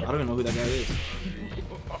 I don't even know who that guy is.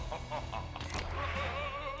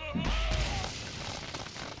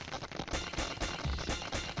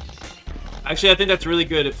 Actually, I think that's really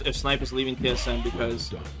good if Snipe is leaving TSM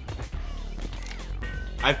because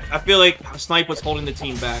I feel like Snipe was holding the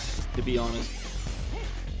team back, to be honest.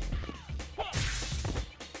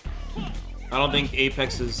 I don't think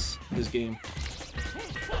Apex is his game.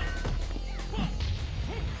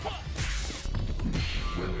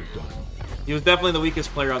 He was definitely the weakest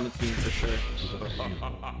player on the team, for sure.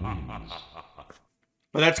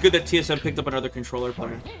 But that's good that TSM picked up another controller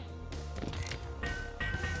player.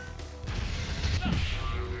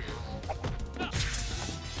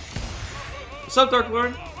 What's up, Dark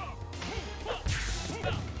Lord?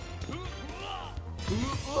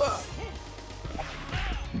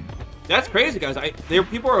 That's crazy, guys.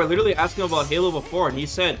 People are literally asking about Halo before, and he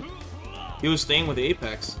said he was staying with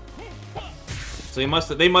Apex. So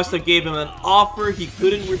they must have gave him an offer he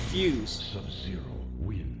couldn't refuse. Sub-Zero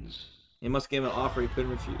wins. They must give him an offer he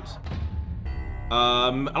couldn't refuse.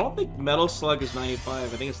 I don't think Metal Slug is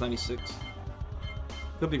 95. I think it's 96.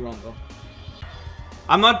 Could be wrong though.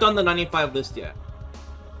 I'm not done the 95 list yet.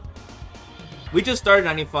 We just started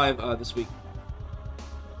 95 this week.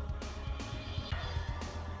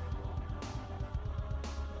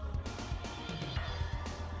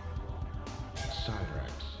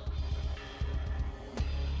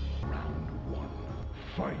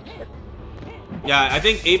 Yeah, I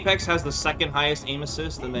think Apex has the second highest aim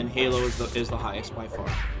assist, and then Halo is the highest by far.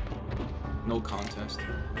 No contest.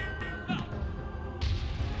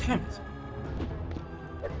 Damn it.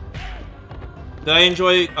 Did I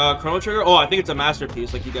enjoy Chrono Trigger? Oh, I think it's a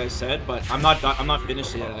masterpiece, like you guys said, but I'm not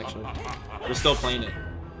finished yet actually. We're still playing it.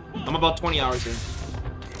 I'm about 20 hours in.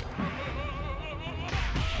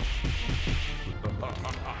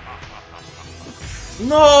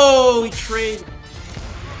 No, he traded.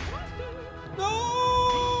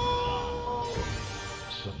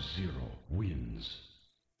 Sub-Zero wins.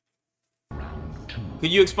 Round 2.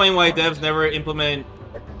 Could you explain why devs never implement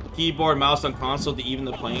keyboard, mouse on console to even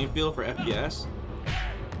the playing field for FPS?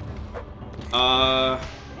 I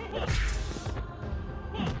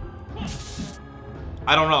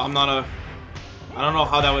don't know. I don't know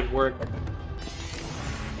how that would work.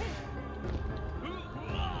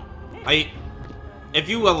 If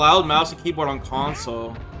you allowed mouse and keyboard on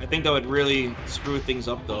console, I think that would really screw things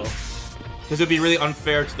up though. Because it would be really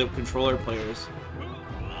unfair to the controller players.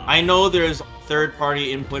 I know there's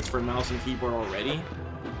third-party inputs for mouse and keyboard already,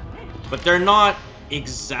 but they're not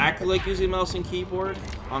exactly like using mouse and keyboard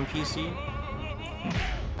on PC.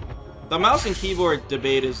 The mouse and keyboard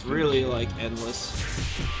debate is really like endless.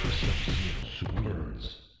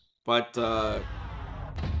 But I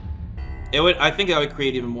think that would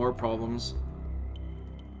create even more problems.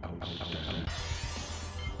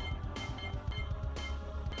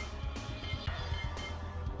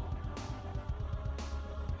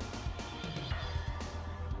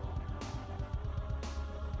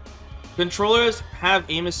 Controllers have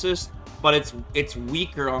aim assist, but it's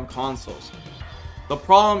weaker on consoles. The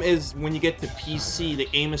problem is when you get to PC, the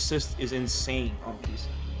aim assist is insane on PC.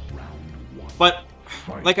 But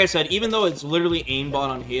like I said, even though it's literally aimbot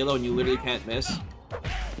on Halo and you literally can't miss,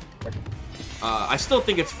 I still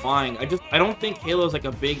think it's fine. I don't think Halo is like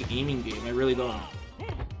a big aiming game. I really don't.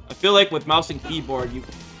 I feel like with mouse and keyboard,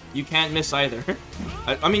 you can't miss either.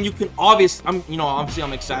 I mean, you can obviously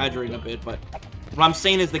I'm exaggerating a bit, but what I'm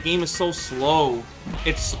saying is the game is so slow.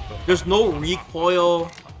 There's no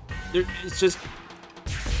recoil. It's just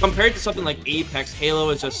compared to something like Apex, Halo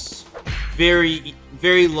is just very,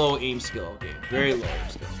 very low aim skill game. Very low aim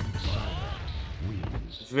skill.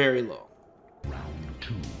 Very low. Round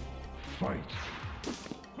 2. Fight.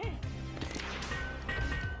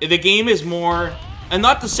 The game is more, and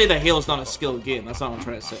not to say that Halo's not a skilled game. That's not what I'm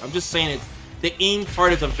trying to say. I'm just saying the aim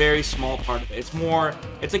part is a very small part of it.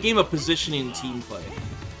 It's a game of positioning and team play,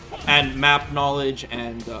 and map knowledge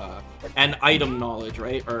and item knowledge,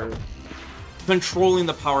 right? Or controlling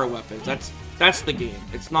the power weapons. That's the game.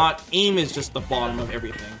 It's not, aim is just the bottom of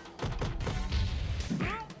everything.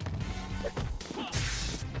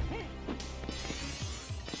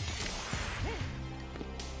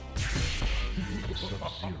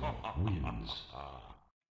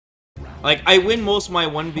 Like, I win most of my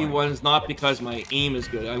 1v1s not because my aim is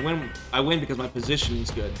good. I win because my position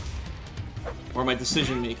is good. or my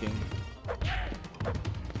decision making.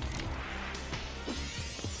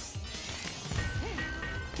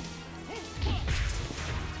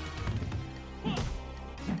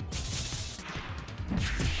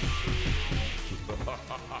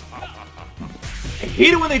 I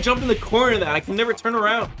hate it when they jump in the corner that I can never turn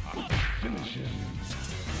around.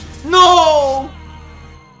 No!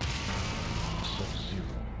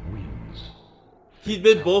 He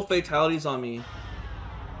did both fatalities on me.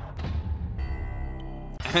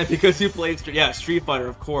 And because you played Street Fighter,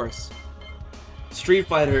 of course. Street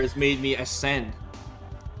Fighter has made me ascend.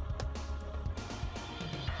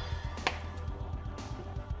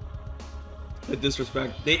 The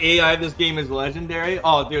disrespect. The AI of this game is legendary.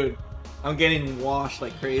 Oh, dude. I'm getting washed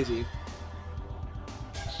like crazy.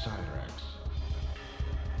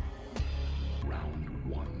 Round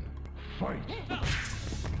 1. Fight.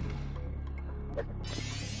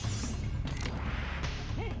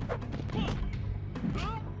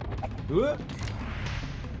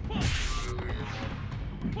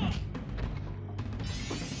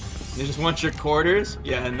 You just want your quarters?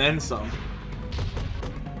 Yeah, and then some.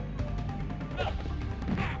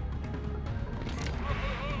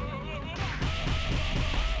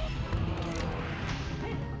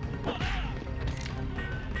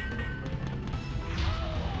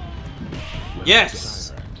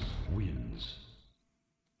 Yes!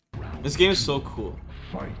 This game is so cool.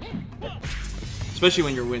 Especially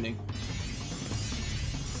when you're winning.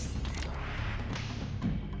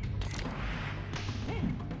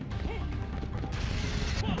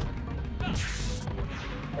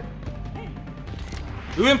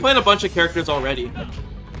 We've been playing a bunch of characters already.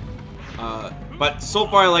 But so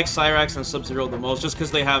far I like Cyrax and Sub-Zero the most, just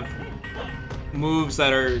because they have moves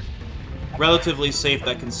that are relatively safe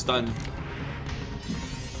that can stun.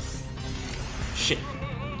 Shit.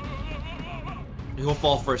 He'll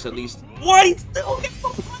fall first at least. What? He still gets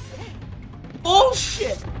the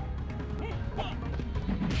bullshit!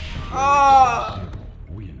 Ah!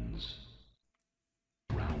 Wins.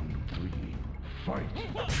 Round 3. Fight.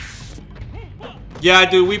 Yeah,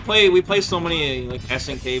 dude, we play so many like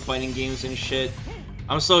SNK fighting games and shit.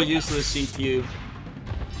 I'm so used to the CPU.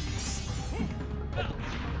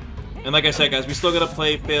 And like I said, guys, we still gotta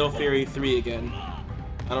play Fatal Fury 3 again.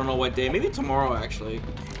 I don't know what day. Maybe tomorrow, actually.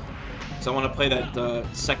 Because I want to play that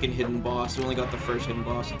second hidden boss. We only got the first hidden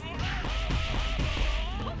boss.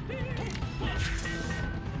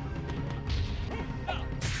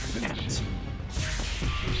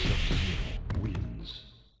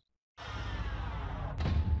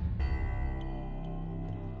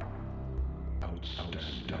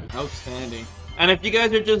 Outstanding. And if you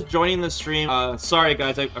guys are just joining the stream, sorry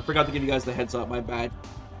guys, I forgot to give you guys the heads up, my bad.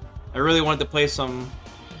 I really wanted to play some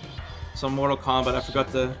Mortal Kombat. I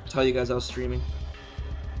forgot to tell you guys I was streaming.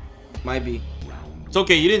 Might be. It's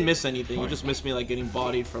okay, you didn't miss anything. You just missed me like getting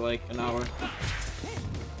bodied for like an hour.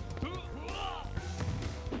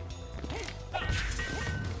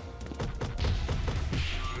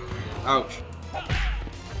 Ouch.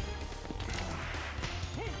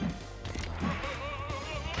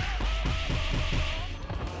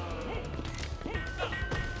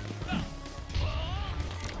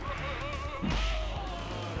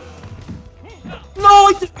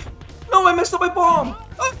 No, I messed up my bomb!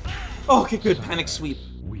 Ah. Oh, okay, good. Panic sweep.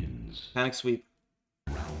 Panic sweep.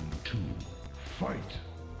 Round 2. Fight.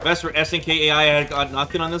 Best for SNK AI had got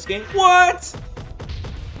nothing on this game? What?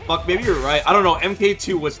 Fuck, maybe you're right. I don't know.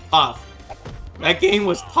 MK2 was tough. That game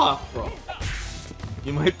was tough, bro.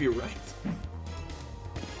 You might be right.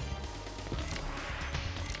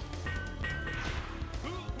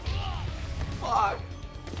 Fuck.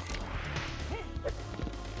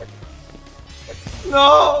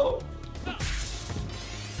 No!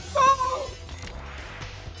 No!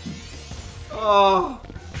 Oh.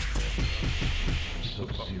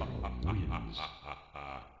 Sub-Zero wins.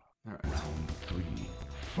 Alright. Round 3.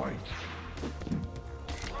 Fight.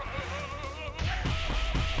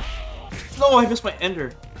 No, I missed my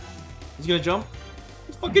ender. He's gonna jump?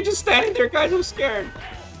 He's fucking just standing there, guys. I'm scared.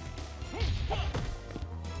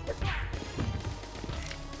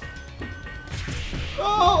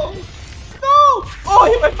 No! No! Oh, I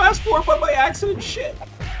hit my fast forward button by accident. Shit.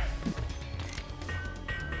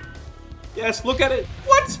 Yes, look at it.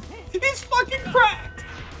 What? He's fucking cracked.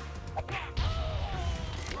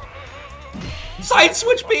 Side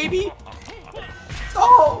switch, baby.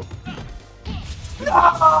 No. No.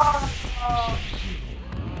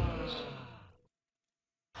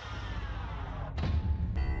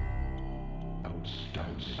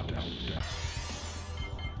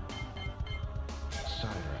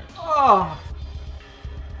 Oh.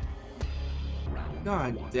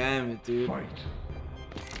 God damn it, dude. Fight.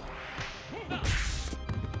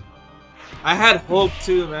 I had hope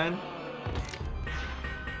too, man.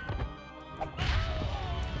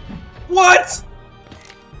 What?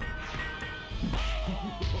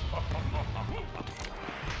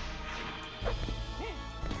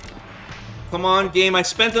 Come on, game. I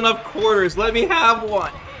spent enough quarters. Let me have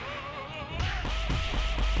one.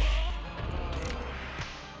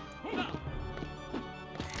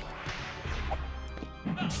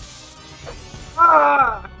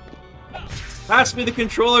 Ah! Pass me the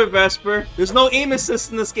controller, Vesper. There's no aim assist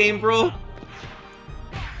in this game, bro.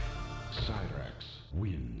 Cyrax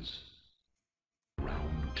wins.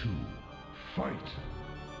 Round 2. Fight.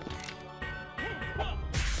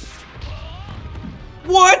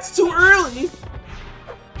 What? Too early?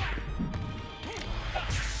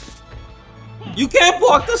 You can't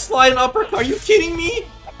block the slide and uppercut. Are you kidding me?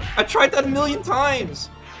 I tried that a million times.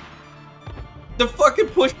 The fucking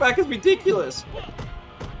pushback is ridiculous.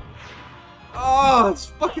 Oh, it's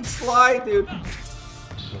fucking slide, dude.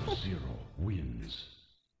 Sub-Zero wins.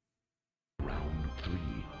 Round 3.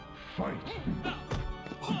 Fight.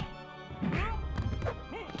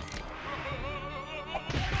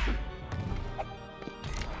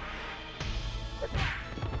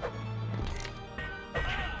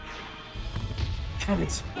 Damn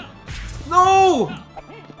it. No!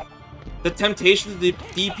 The temptation to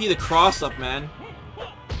DP the cross-up, man.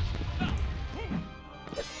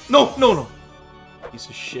 No, no, no. Piece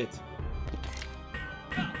of shit.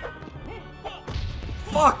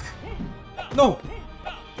 Fuck! No!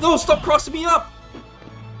 No, stop crossing me up!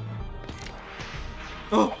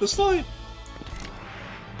 Oh, the slide!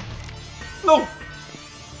 No!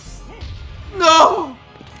 No!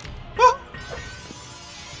 Ah!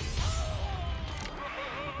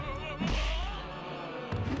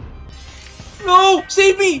 No!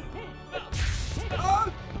 Save me! Ah!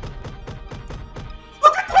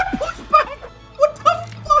 Look at that pushback! What the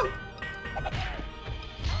fuck?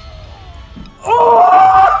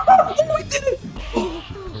 Oh! Oh, I did it!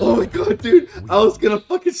 Oh my god, dude. I was gonna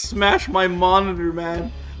fucking smash my monitor,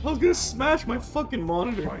 man. I was gonna smash my fucking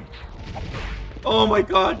monitor. Fight. Oh my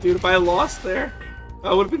god, dude. If I had lost there,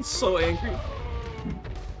 I would have been so angry.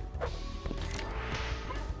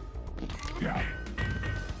 Yeah.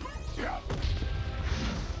 Yeah.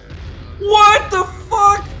 What the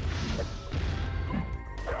fuck?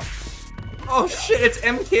 Oh shit, it's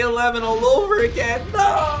MK11 all over again.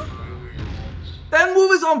 No! That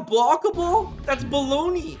move is unblockable? That's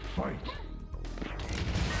baloney. Fight.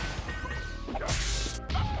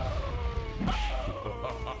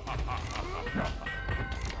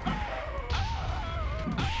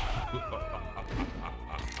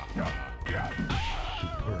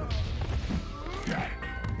 Superb.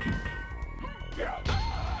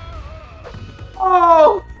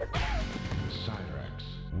 Oh! Cyrax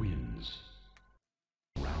wins.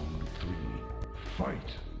 Round 3. Fight.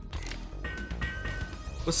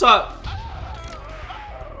 What's up?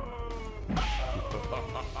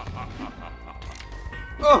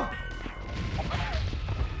 Oh!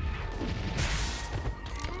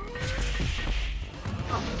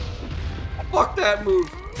 Fuck that move.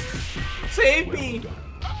 Save me.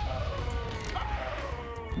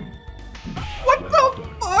 What the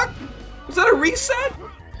fuck? Was that a reset?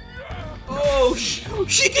 Oh,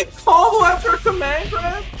 she can combo after a command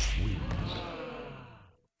grab?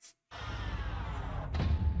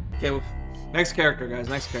 Okay, well, next character, guys.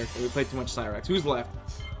 Next character. We played too much Cyrax. Who's left?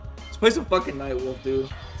 Let's play some fucking Nightwolf, dude.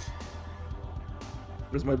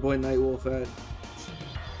 Where's my boy Nightwolf at?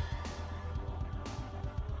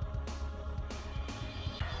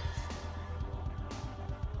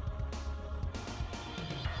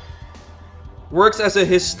 Works as a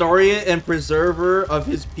historian and preserver of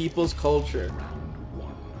his people's culture. Round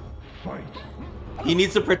 1. Fight. He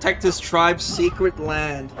needs to protect his tribe's sacred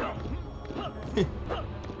land.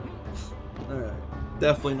 Alright.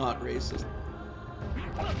 Definitely not racist.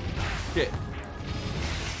 Okay.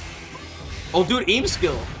 Oh, dude, aim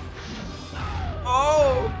skill.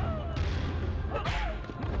 Oh!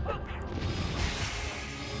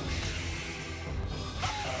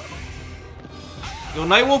 Yo,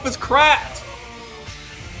 Nightwolf is cracked!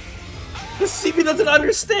 The CP doesn't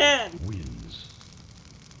understand! Wins.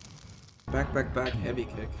 Back, heavy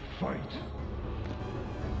kick. Fight.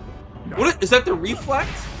 What is that the reflect?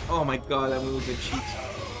 Oh my god, that move with cheeks.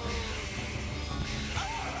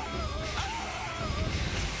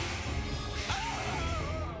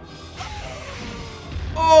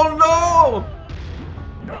 Oh no!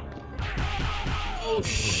 Oh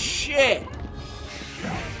shit!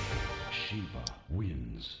 Shiva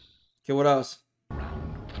wins. Okay, what else?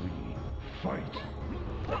 Round 3. Fight.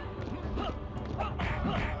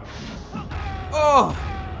 Oh!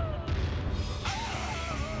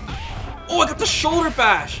 Oh, I got the shoulder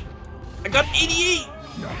bash! I got 88!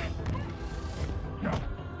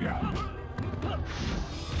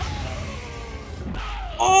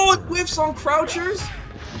 Oh, it whiffs on crouchers?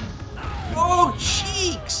 Oh,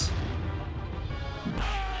 cheeks!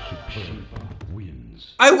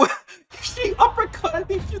 She uppercutted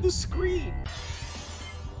me through the screen!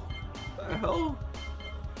 What the hell?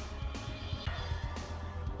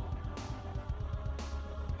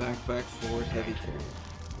 Back, forward, heavy carry.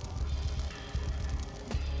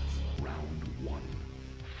 Round 1.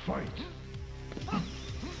 Fight.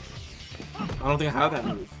 I don't think I have that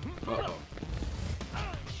move. Uh-oh.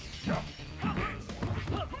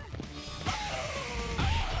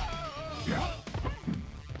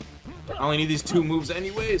 I only need these 2 moves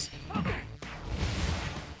anyways.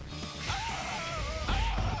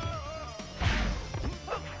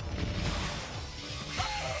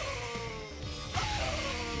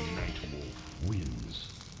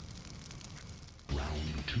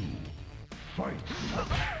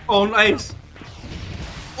 Oh, nice!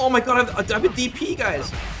 Oh my god, I have a DP,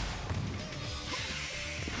 guys!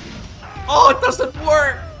 Oh, it doesn't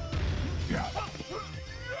work!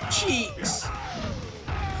 Cheeks!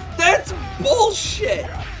 That's bullshit!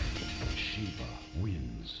 Shiva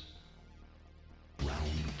wins.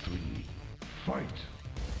 Round 3. Fight.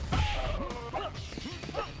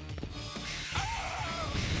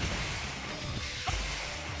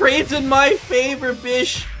 Trade's in my favor,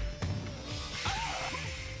 bish!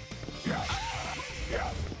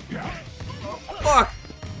 Fuck!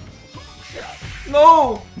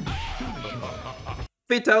 No!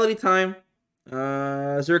 Fatality time.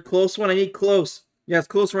 Is there a close one? I need close. Yeah, it's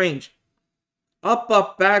close range. Up,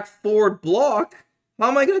 back, forward, block? How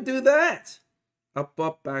am I gonna do that? Up,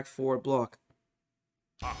 back, forward, block.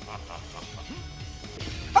 Nightwolf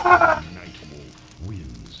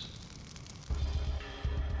wins.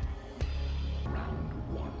 Round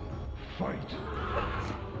 1. Fight.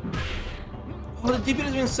 Oh, the DP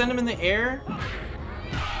doesn't even send him in the air?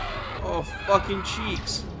 Oh, fucking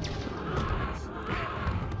cheeks.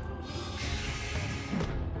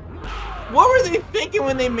 What were they thinking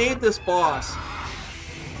when they made this boss?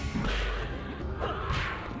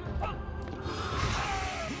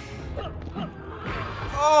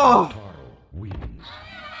 Oh! Wins.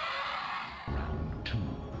 Round 2.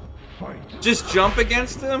 Fight. Just jump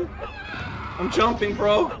against him? I'm jumping,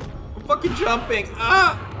 bro. I'm fucking jumping.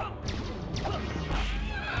 Ah!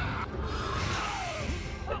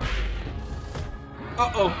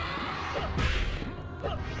 Uh-oh.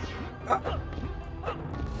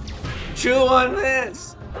 Chew on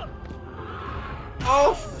this!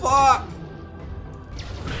 Oh, fuck!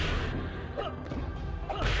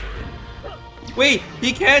 Wait,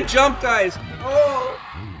 he can't jump, guys! Oh!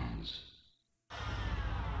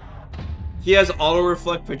 He has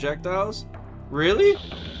auto-reflect projectiles? Really?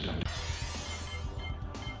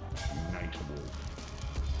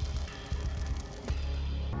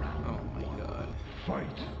 Oh my god.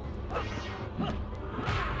 Fight.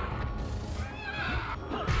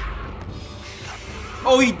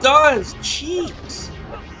 Oh, he does! Cheeks!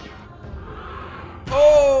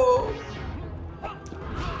 Oh!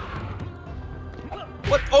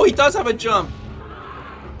 What? Oh, he does have a jump!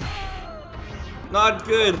 Not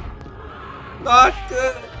good! Not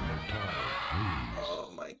good!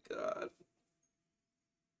 Oh my god.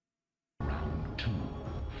 Round 2.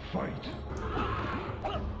 Fight.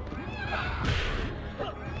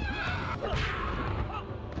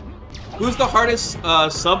 Who's the hardest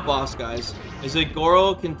sub-boss, guys? Is it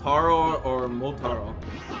Goro, Kintaro, or Motaro?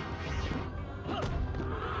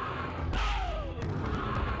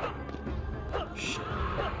 Shit.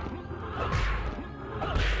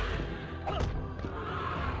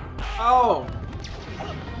 Oh!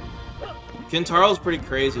 Kintaro's pretty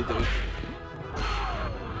crazy, dude.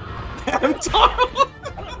 Hamtaro!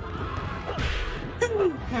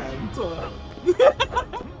 Hamtaro.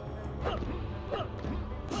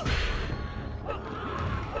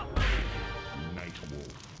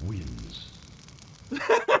 Wins. I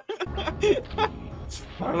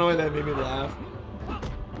don't know why that made me laugh.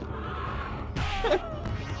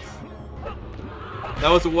 That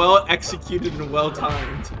was well executed and well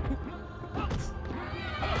timed.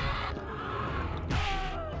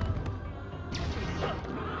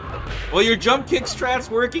 Well, your jump kick strat's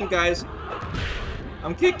working, guys.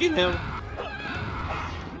 I'm kicking him.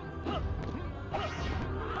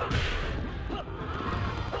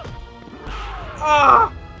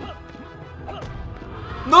 Ah!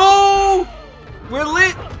 No! We're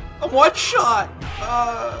lit! A one shot!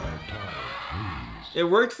 It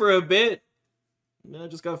worked for a bit. Man, I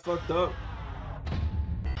just got fucked up.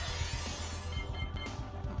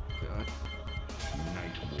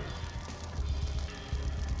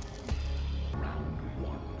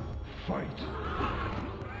 Fight.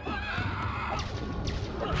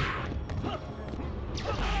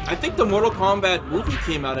 I think the Mortal Kombat movie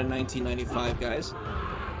came out in 1995, guys.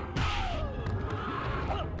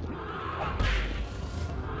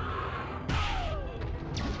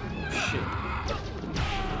 Shit.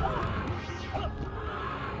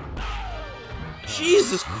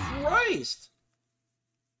 Jesus Christ!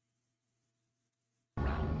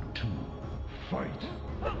 Fight.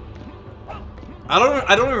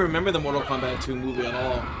 I don't even remember the Mortal Kombat 2 movie at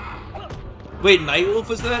all. Wait, Nightwolf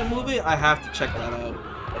was that movie? I have to check that out.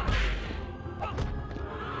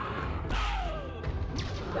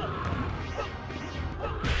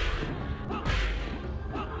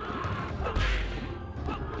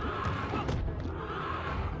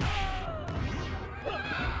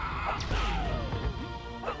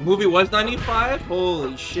 Movie was 95?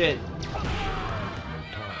 Holy shit.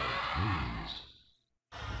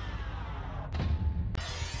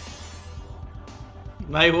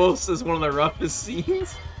 Nightwolf is one of the roughest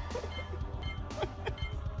scenes.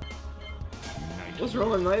 What's wrong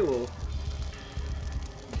with Nightwolf?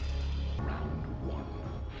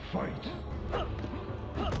 Fight.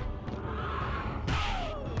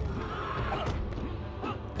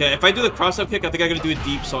 Okay, if I do the cross-up kick, I think I gotta do it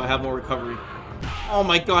deep so I have more recovery. Oh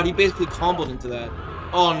my god, he basically comboed into that.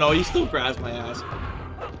 Oh no, he still grabs my ass.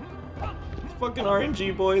 Fucking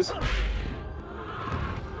RNG, boys.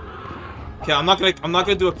 Okay, I'm not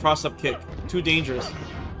gonna do a cross-up kick. Too dangerous.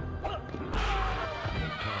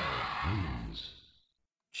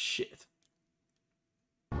 Shit.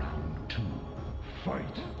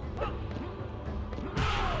 Fight.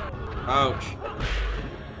 Ouch.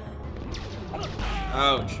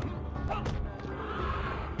 Ouch.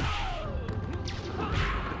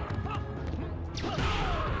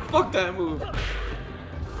 Fuck that move.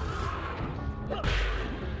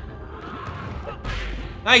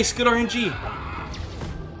 Nice, good RNG.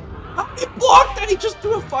 How did he block that? He just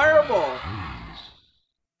threw a fireball.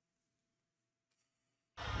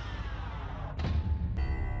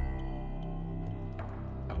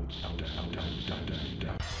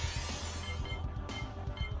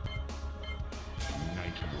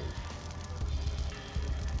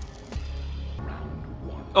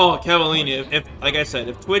 Oh, Cavallini, if like I said,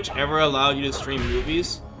 if Twitch ever allowed you to stream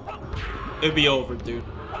movies, it'd be over, dude.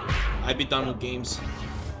 I'd be done with games.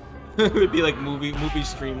 It would be like movie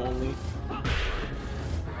stream only.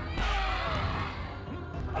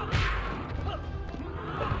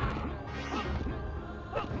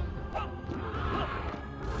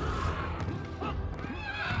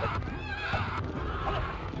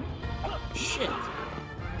 Shit.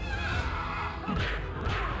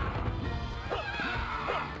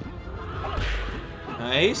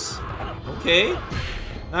 Nice. Okay.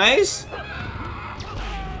 Nice.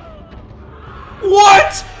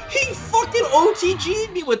 What? He fucking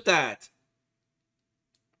OTG'd me with that.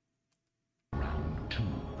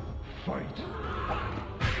 Fight.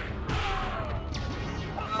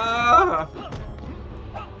 Ah.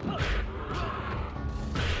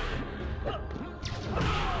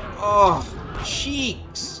 Oh,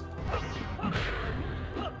 cheeks.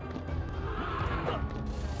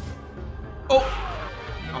 Oh.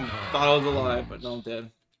 I thought I was alive, but no, I'm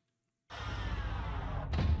dead.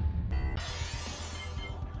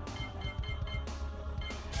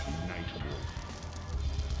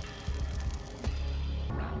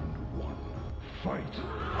 Fight.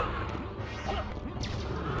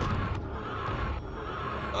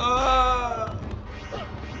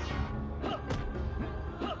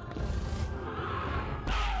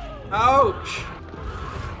 Ouch!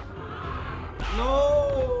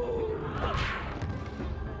 No!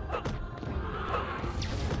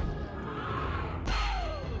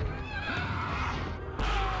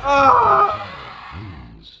 Ah!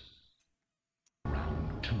 Wins.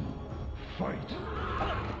 2. Fight.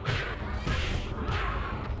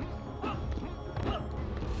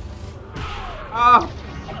 Ah!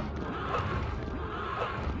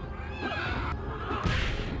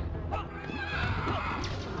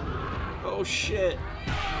 Oh shit.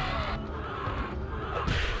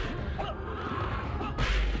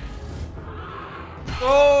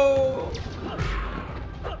 Oh!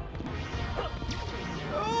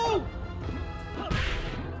 No!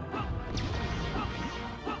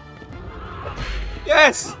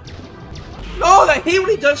 Yes! No, I hate when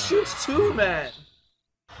he does shoots too, man.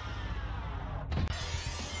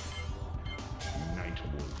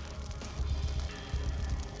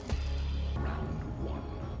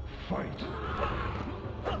 Fight.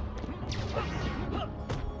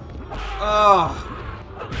 Ah!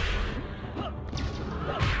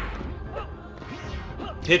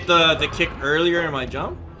 Hit the kick earlier in my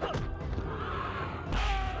jump?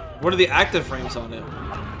 What are the active frames on it?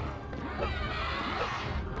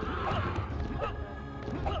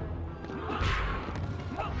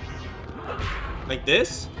 Like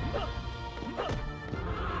this?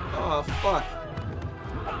 Oh, fuck.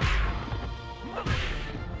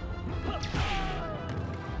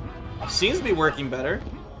 Seems to be working better.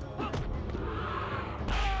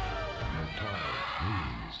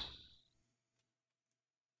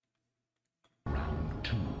 Round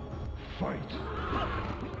 2. Fight.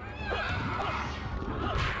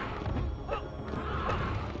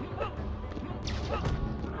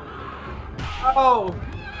 Oh!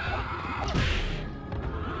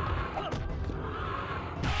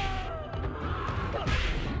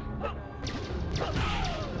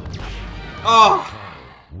 Oh!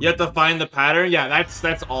 You have to find the pattern? Yeah,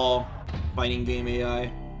 that's all fighting game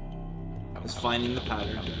AI. Is finding the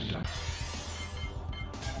pattern.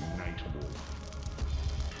 Night Wolf.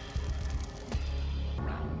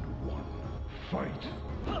 Round 1. Fight.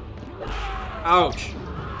 Ouch.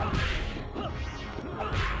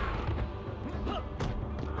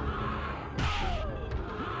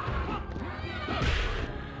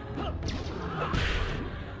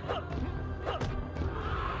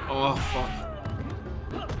 Oh, fuck.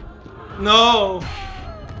 No!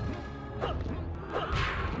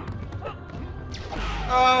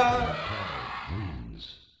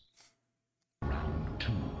 Wins. Round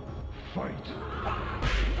 2. Fight.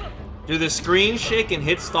 Dude, the screen shake and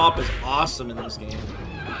hit stop is awesome in this game.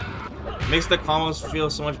 Makes the combos feel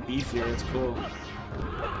so much beefier, it's cool.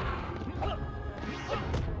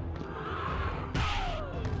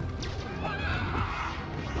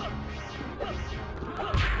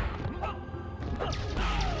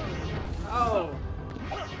 Oh!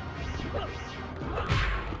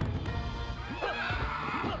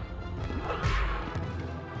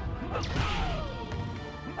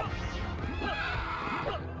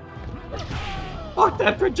 Fuck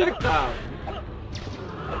that projectile!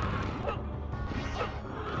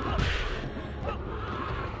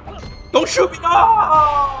 Don't shoot me! No!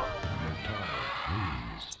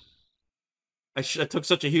 I took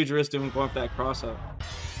such a huge risk doing going for that cross up.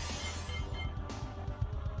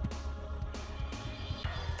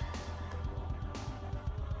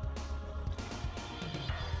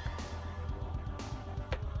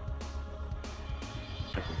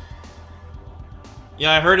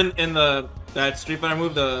 Yeah, I heard in that Street Fighter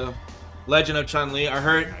move, the Legend of Chun-Li, I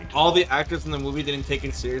heard all the actors in the movie didn't take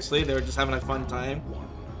it seriously. They were just having a fun time.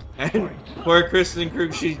 And poor Kristen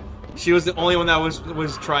Krug, she was the only one that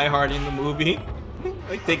was try-hard in the movie.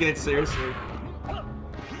 Like, taking it seriously.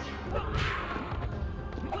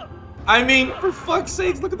 I mean, for fuck's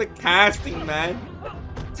sakes, look at the casting, man.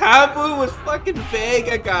 Taboo was fucking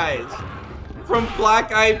Vega, guys. From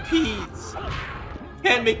Black Eyed Peas.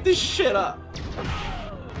 Can't make this shit up.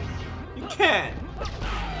 You can't.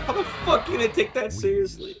 How the fuck are you gonna take that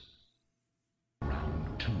seriously?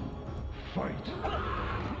 Round 2. Fight.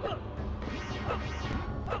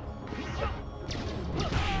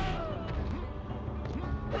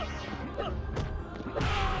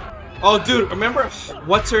 Oh, dude, remember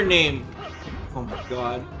what's her name? Oh my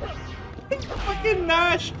god. Fucking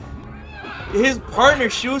Nash. His partner,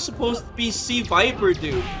 she was supposed to be Sea Viper,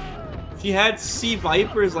 dude. She had Sea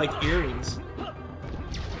Viper's like earrings.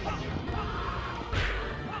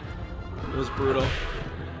 It was brutal.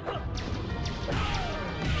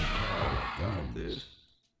 God, dude.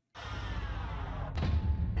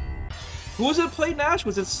 Who was it that played Nash?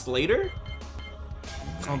 Was it Slater?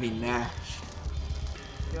 Call me Nash.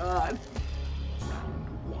 God.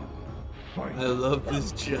 I love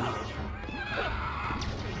this job.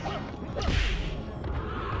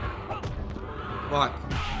 Fuck.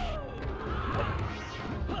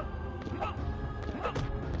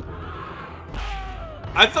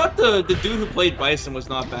 I thought the dude who played Bison was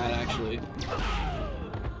not bad, actually.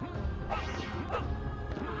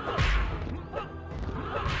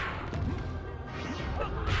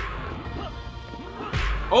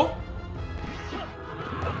 Oh!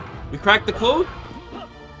 We cracked the code?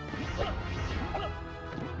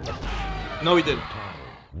 No, we didn't.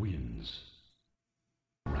 Wins.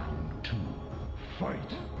 Round 2. Fight.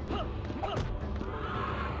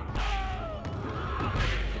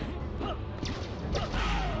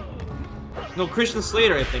 No, Christian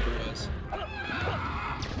Slater, I think it was.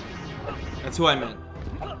 That's who I meant.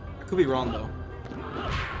 I could be wrong, though.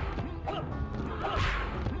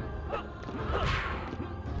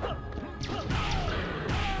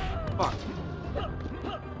 Fuck.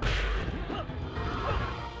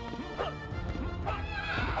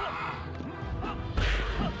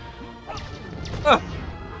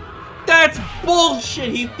 That's bullshit!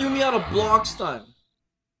 He threw me out of block stun.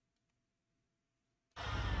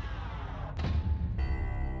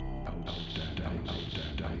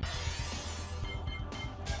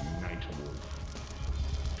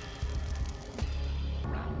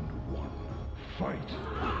 Fight.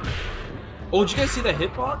 Oh, did you guys see that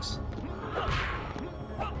hitbox?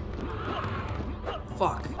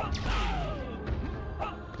 Fuck.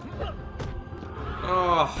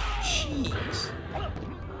 Oh, jeez.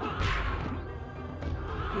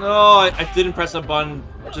 No, I didn't press a button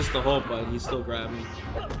just to hope, but he still grabbed me.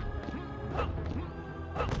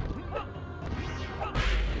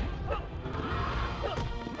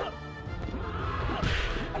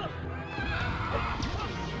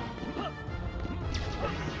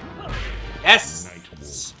 Yes!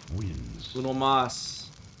 Nightwolf wins. Uno mas.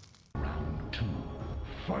 Round 2.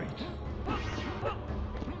 Fight.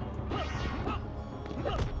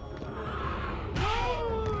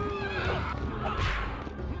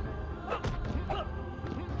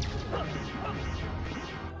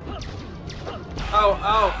 Ow,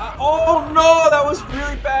 ow, ow. Oh no, that was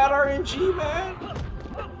really bad RNG, man.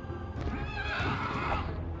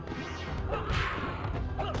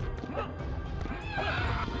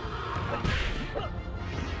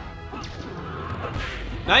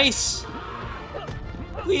 Nice.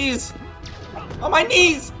 Please. On my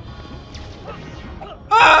knees.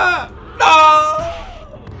 Ah, no.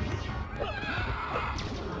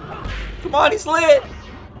 Come on, he's lit.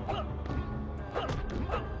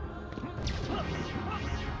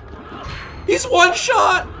 He's one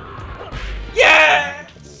shot!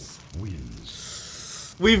 Yes!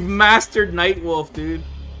 Wins. We've mastered Nightwolf, dude.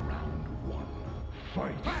 1.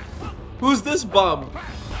 Fight. Who's this bum?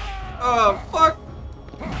 Oh, fuck.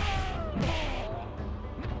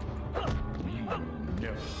 You will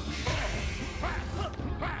never.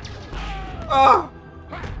 Oh.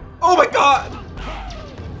 Oh my god!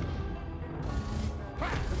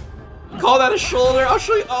 Call that a shoulder? I'll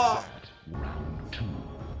show you. Oh. Round 2.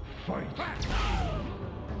 Fight.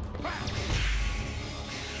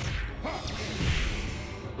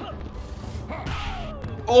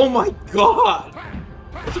 Oh my god!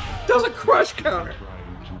 That was a crush counter.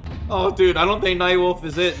 Oh, dude, I don't think Nightwolf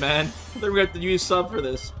is it, man. I think we're gonna have to use sub for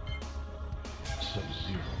this.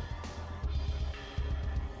 Sub-Zero.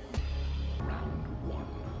 Round 1.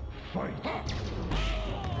 Fight.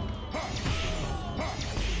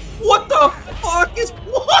 What the fuck is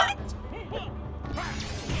what?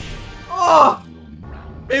 Oh,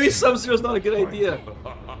 maybe Sub-Zero's not a good idea.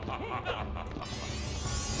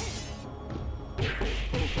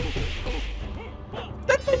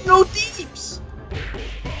 That did no deeps.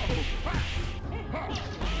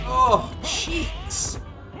 Oh, cheeks.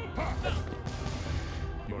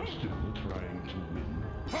 You're still trying to win.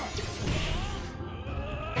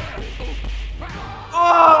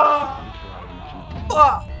 Oh, Trying to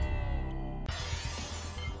fuck. win.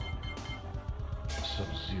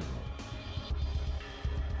 Sub-Zero.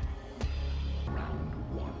 Round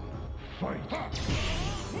 1. Fight.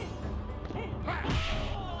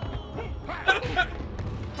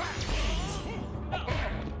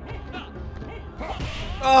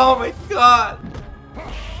 Oh my god.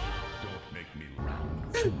 Don't make me laugh.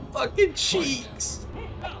 Fucking cheeks.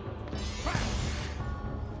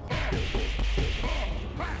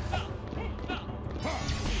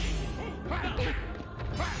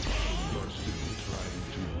 You're still trying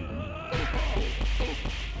to win.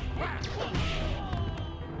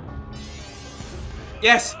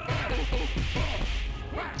 Yes.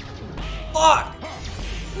 Fuck.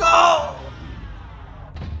 No.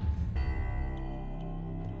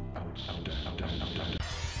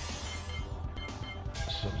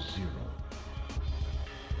 Sub-Zero.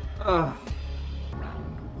 Ugh. Round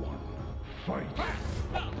 1. Fight.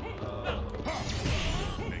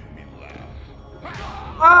 Make me laugh.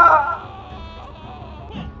 Ah.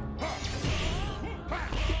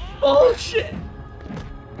 Oh shit.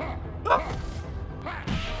 That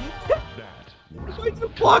Why'd you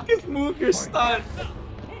block his move? You're stunned.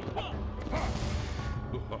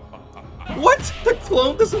 What? The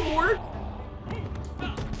clone doesn't work?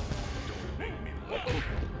 make me laugh.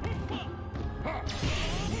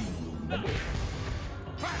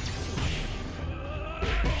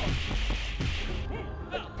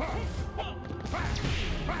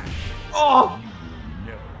 Oh!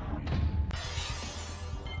 Never win.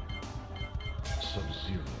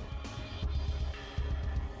 Sub-Zero.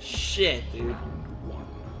 Shit, dude. 1.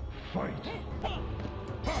 Fight.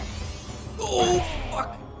 Oh,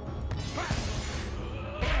 fuck.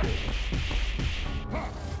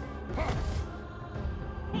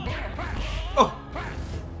 Oh.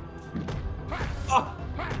 Oh.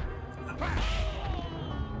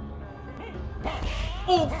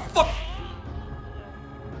 Oh, fuck.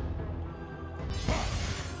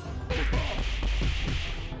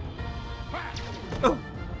 Oh.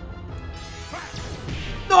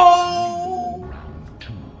 No!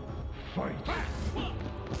 2. Fight.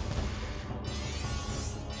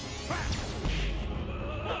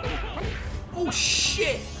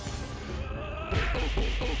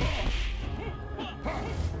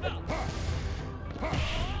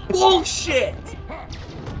 bullshit!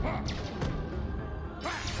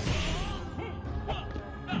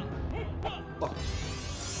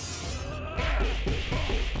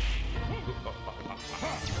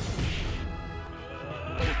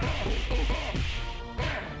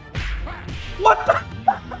 What the?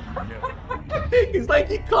 He's like,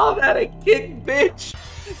 he called that a kick, bitch.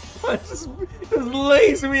 Punches me, just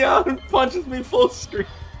lays me out and punches me full screen.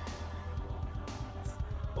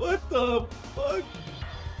 What the fuck?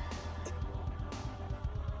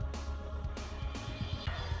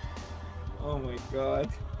 Oh my god.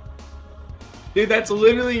 Dude, that's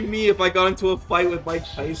literally me if I got into a fight with Mike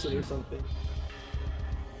Tyson or something.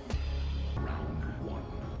 Round 1.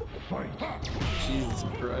 Fight. Jesus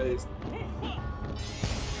Christ.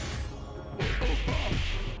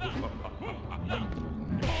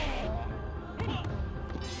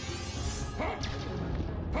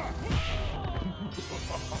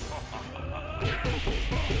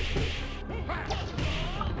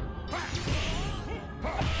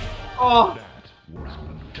 Oh! That was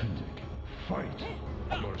fantastic. Fight.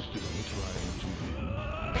 You're still trying to win.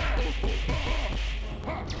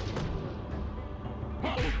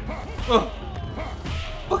 Oh.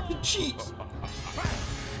 Fucking cheats!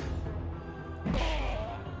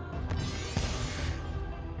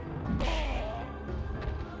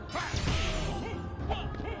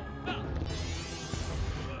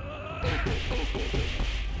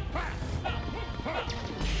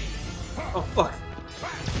 Oh fuck.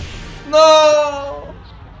 No!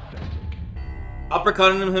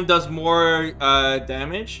 Uppercutting him does more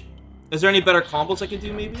damage. Is there any better combos I can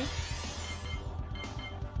do maybe?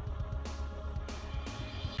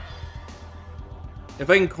 If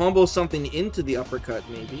I can combo something into the uppercut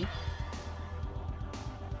maybe.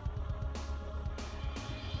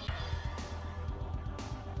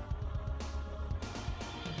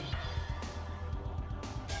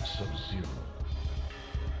 Sub-Zero.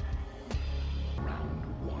 Round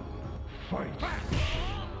 1. Fight.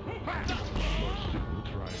 You're still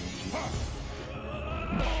trying to...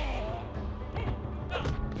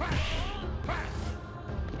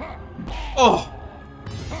 Oh!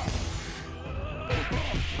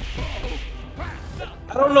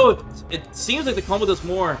 I don't know, it seems like the combo does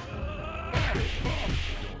more.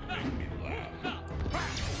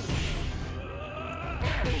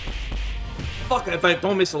 Fuck, if I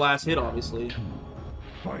don't miss the last hit, obviously.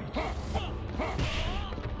 Fight.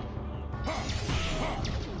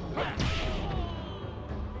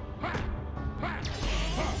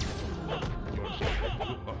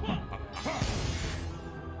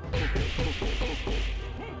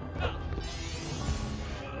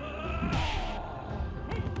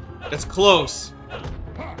 It's close. I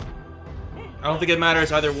don't think it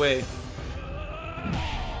matters either way.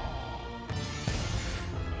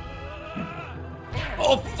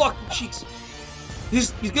 Oh, fuck, cheeks.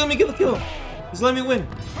 He's gonna make it the kill. He's letting me win.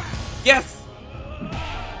 Yes!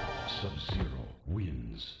 Sub-Zero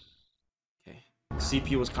wins. Okay.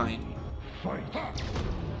 CP was kind. Fight.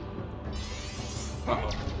 Uh-oh.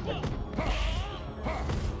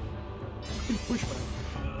 Fucking push back.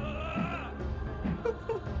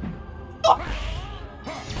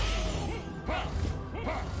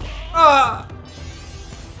 Ah!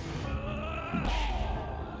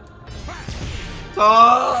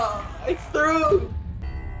 Oh, I threw!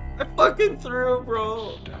 I fucking threw,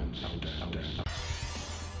 bro!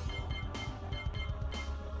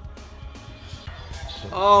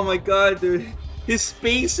 Oh my god, dude. His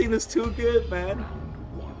spacing is too good, man.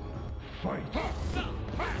 Fight.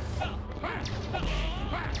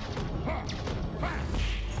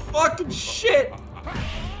 Fucking shit!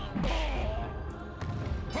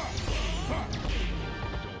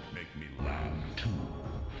 Don't make me laugh too.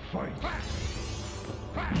 Fight.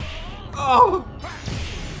 Oh!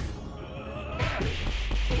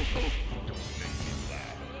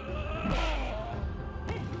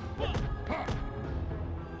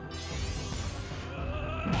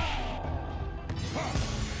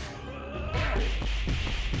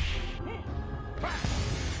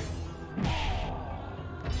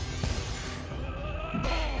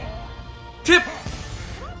 Chip!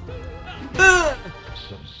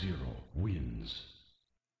 Sub-Zero wins.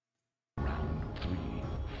 Round 3.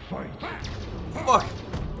 Fight. Fuck!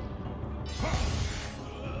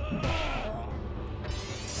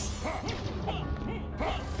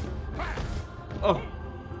 Oh!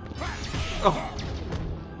 Oh!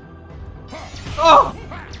 Oh!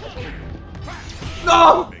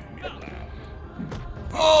 No!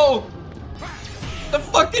 Oh! The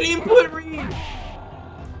fucking input read!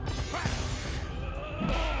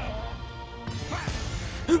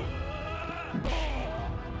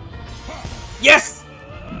 Yes!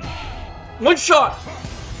 One shot!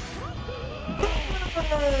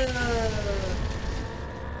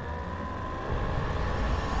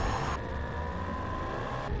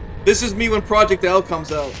 This is me when Project L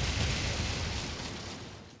comes out.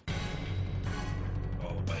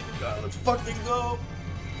 Oh my god, let's fucking go!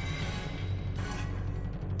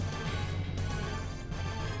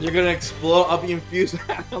 You're gonna explode. I'll be infused.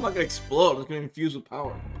 I'm not gonna explode. I'm just gonna infuse with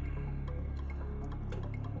power.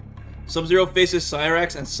 Sub-Zero faces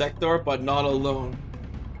Cyrax and Sector, but not alone.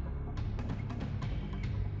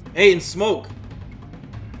 Hey, and Smoke.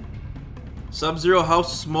 Sub-Zero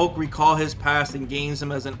helps Smoke recall his past and gains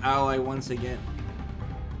him as an ally once again.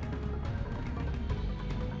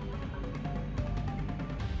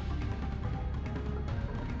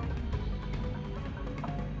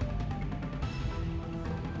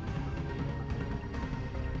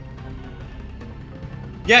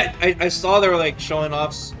 Yeah, I saw they were like showing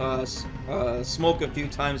off Smoke a few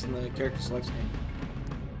times in the character selection game.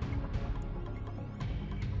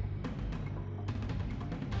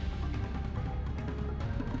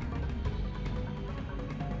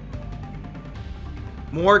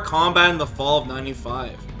 More combat in the fall of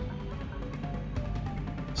 '95.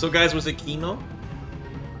 So guys, was it Kino?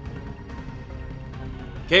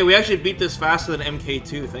 Okay, we actually beat this faster than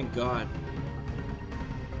MK2, thank God.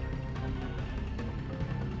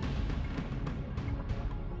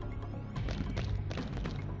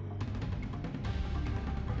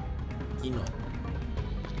 Kino.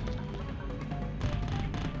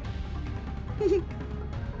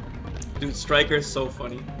 Dude, Striker is so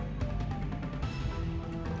funny.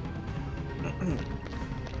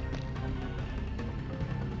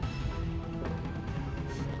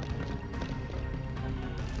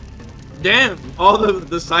 Damn! All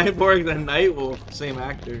the Cyborg and Nightwolf, same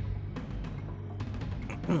actor.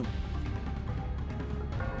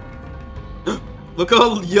 Look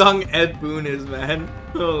how young Ed Boon is, man.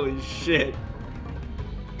 Holy shit.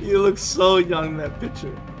 He looks so young in that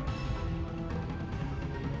picture.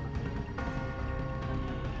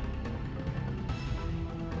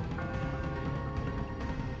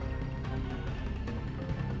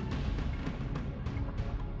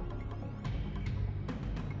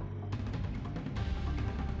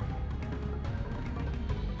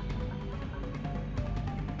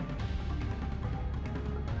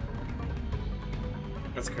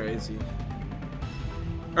 That's crazy.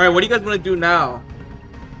 Alright, what do you guys want to do now?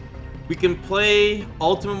 We can play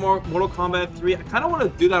Ultimate Mortal Kombat 3. I kind of want to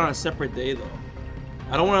do that on a separate day, though.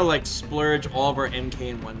 I don't want to, like, splurge all of our MK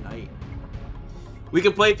in one night. We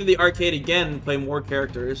can play through the arcade again and play more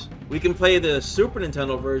characters. We can play the Super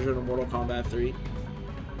Nintendo version of Mortal Kombat 3.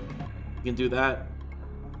 We can do that.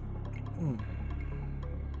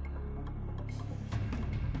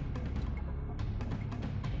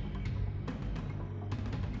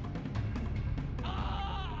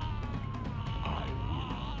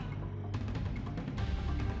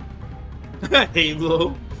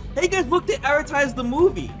 Halo. Hey guys, look, they advertised the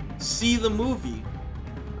movie. See the movie.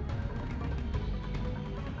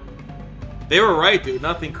 They were right, dude.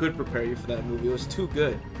 Nothing could prepare you for that movie. It was too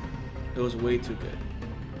good. It was way too good.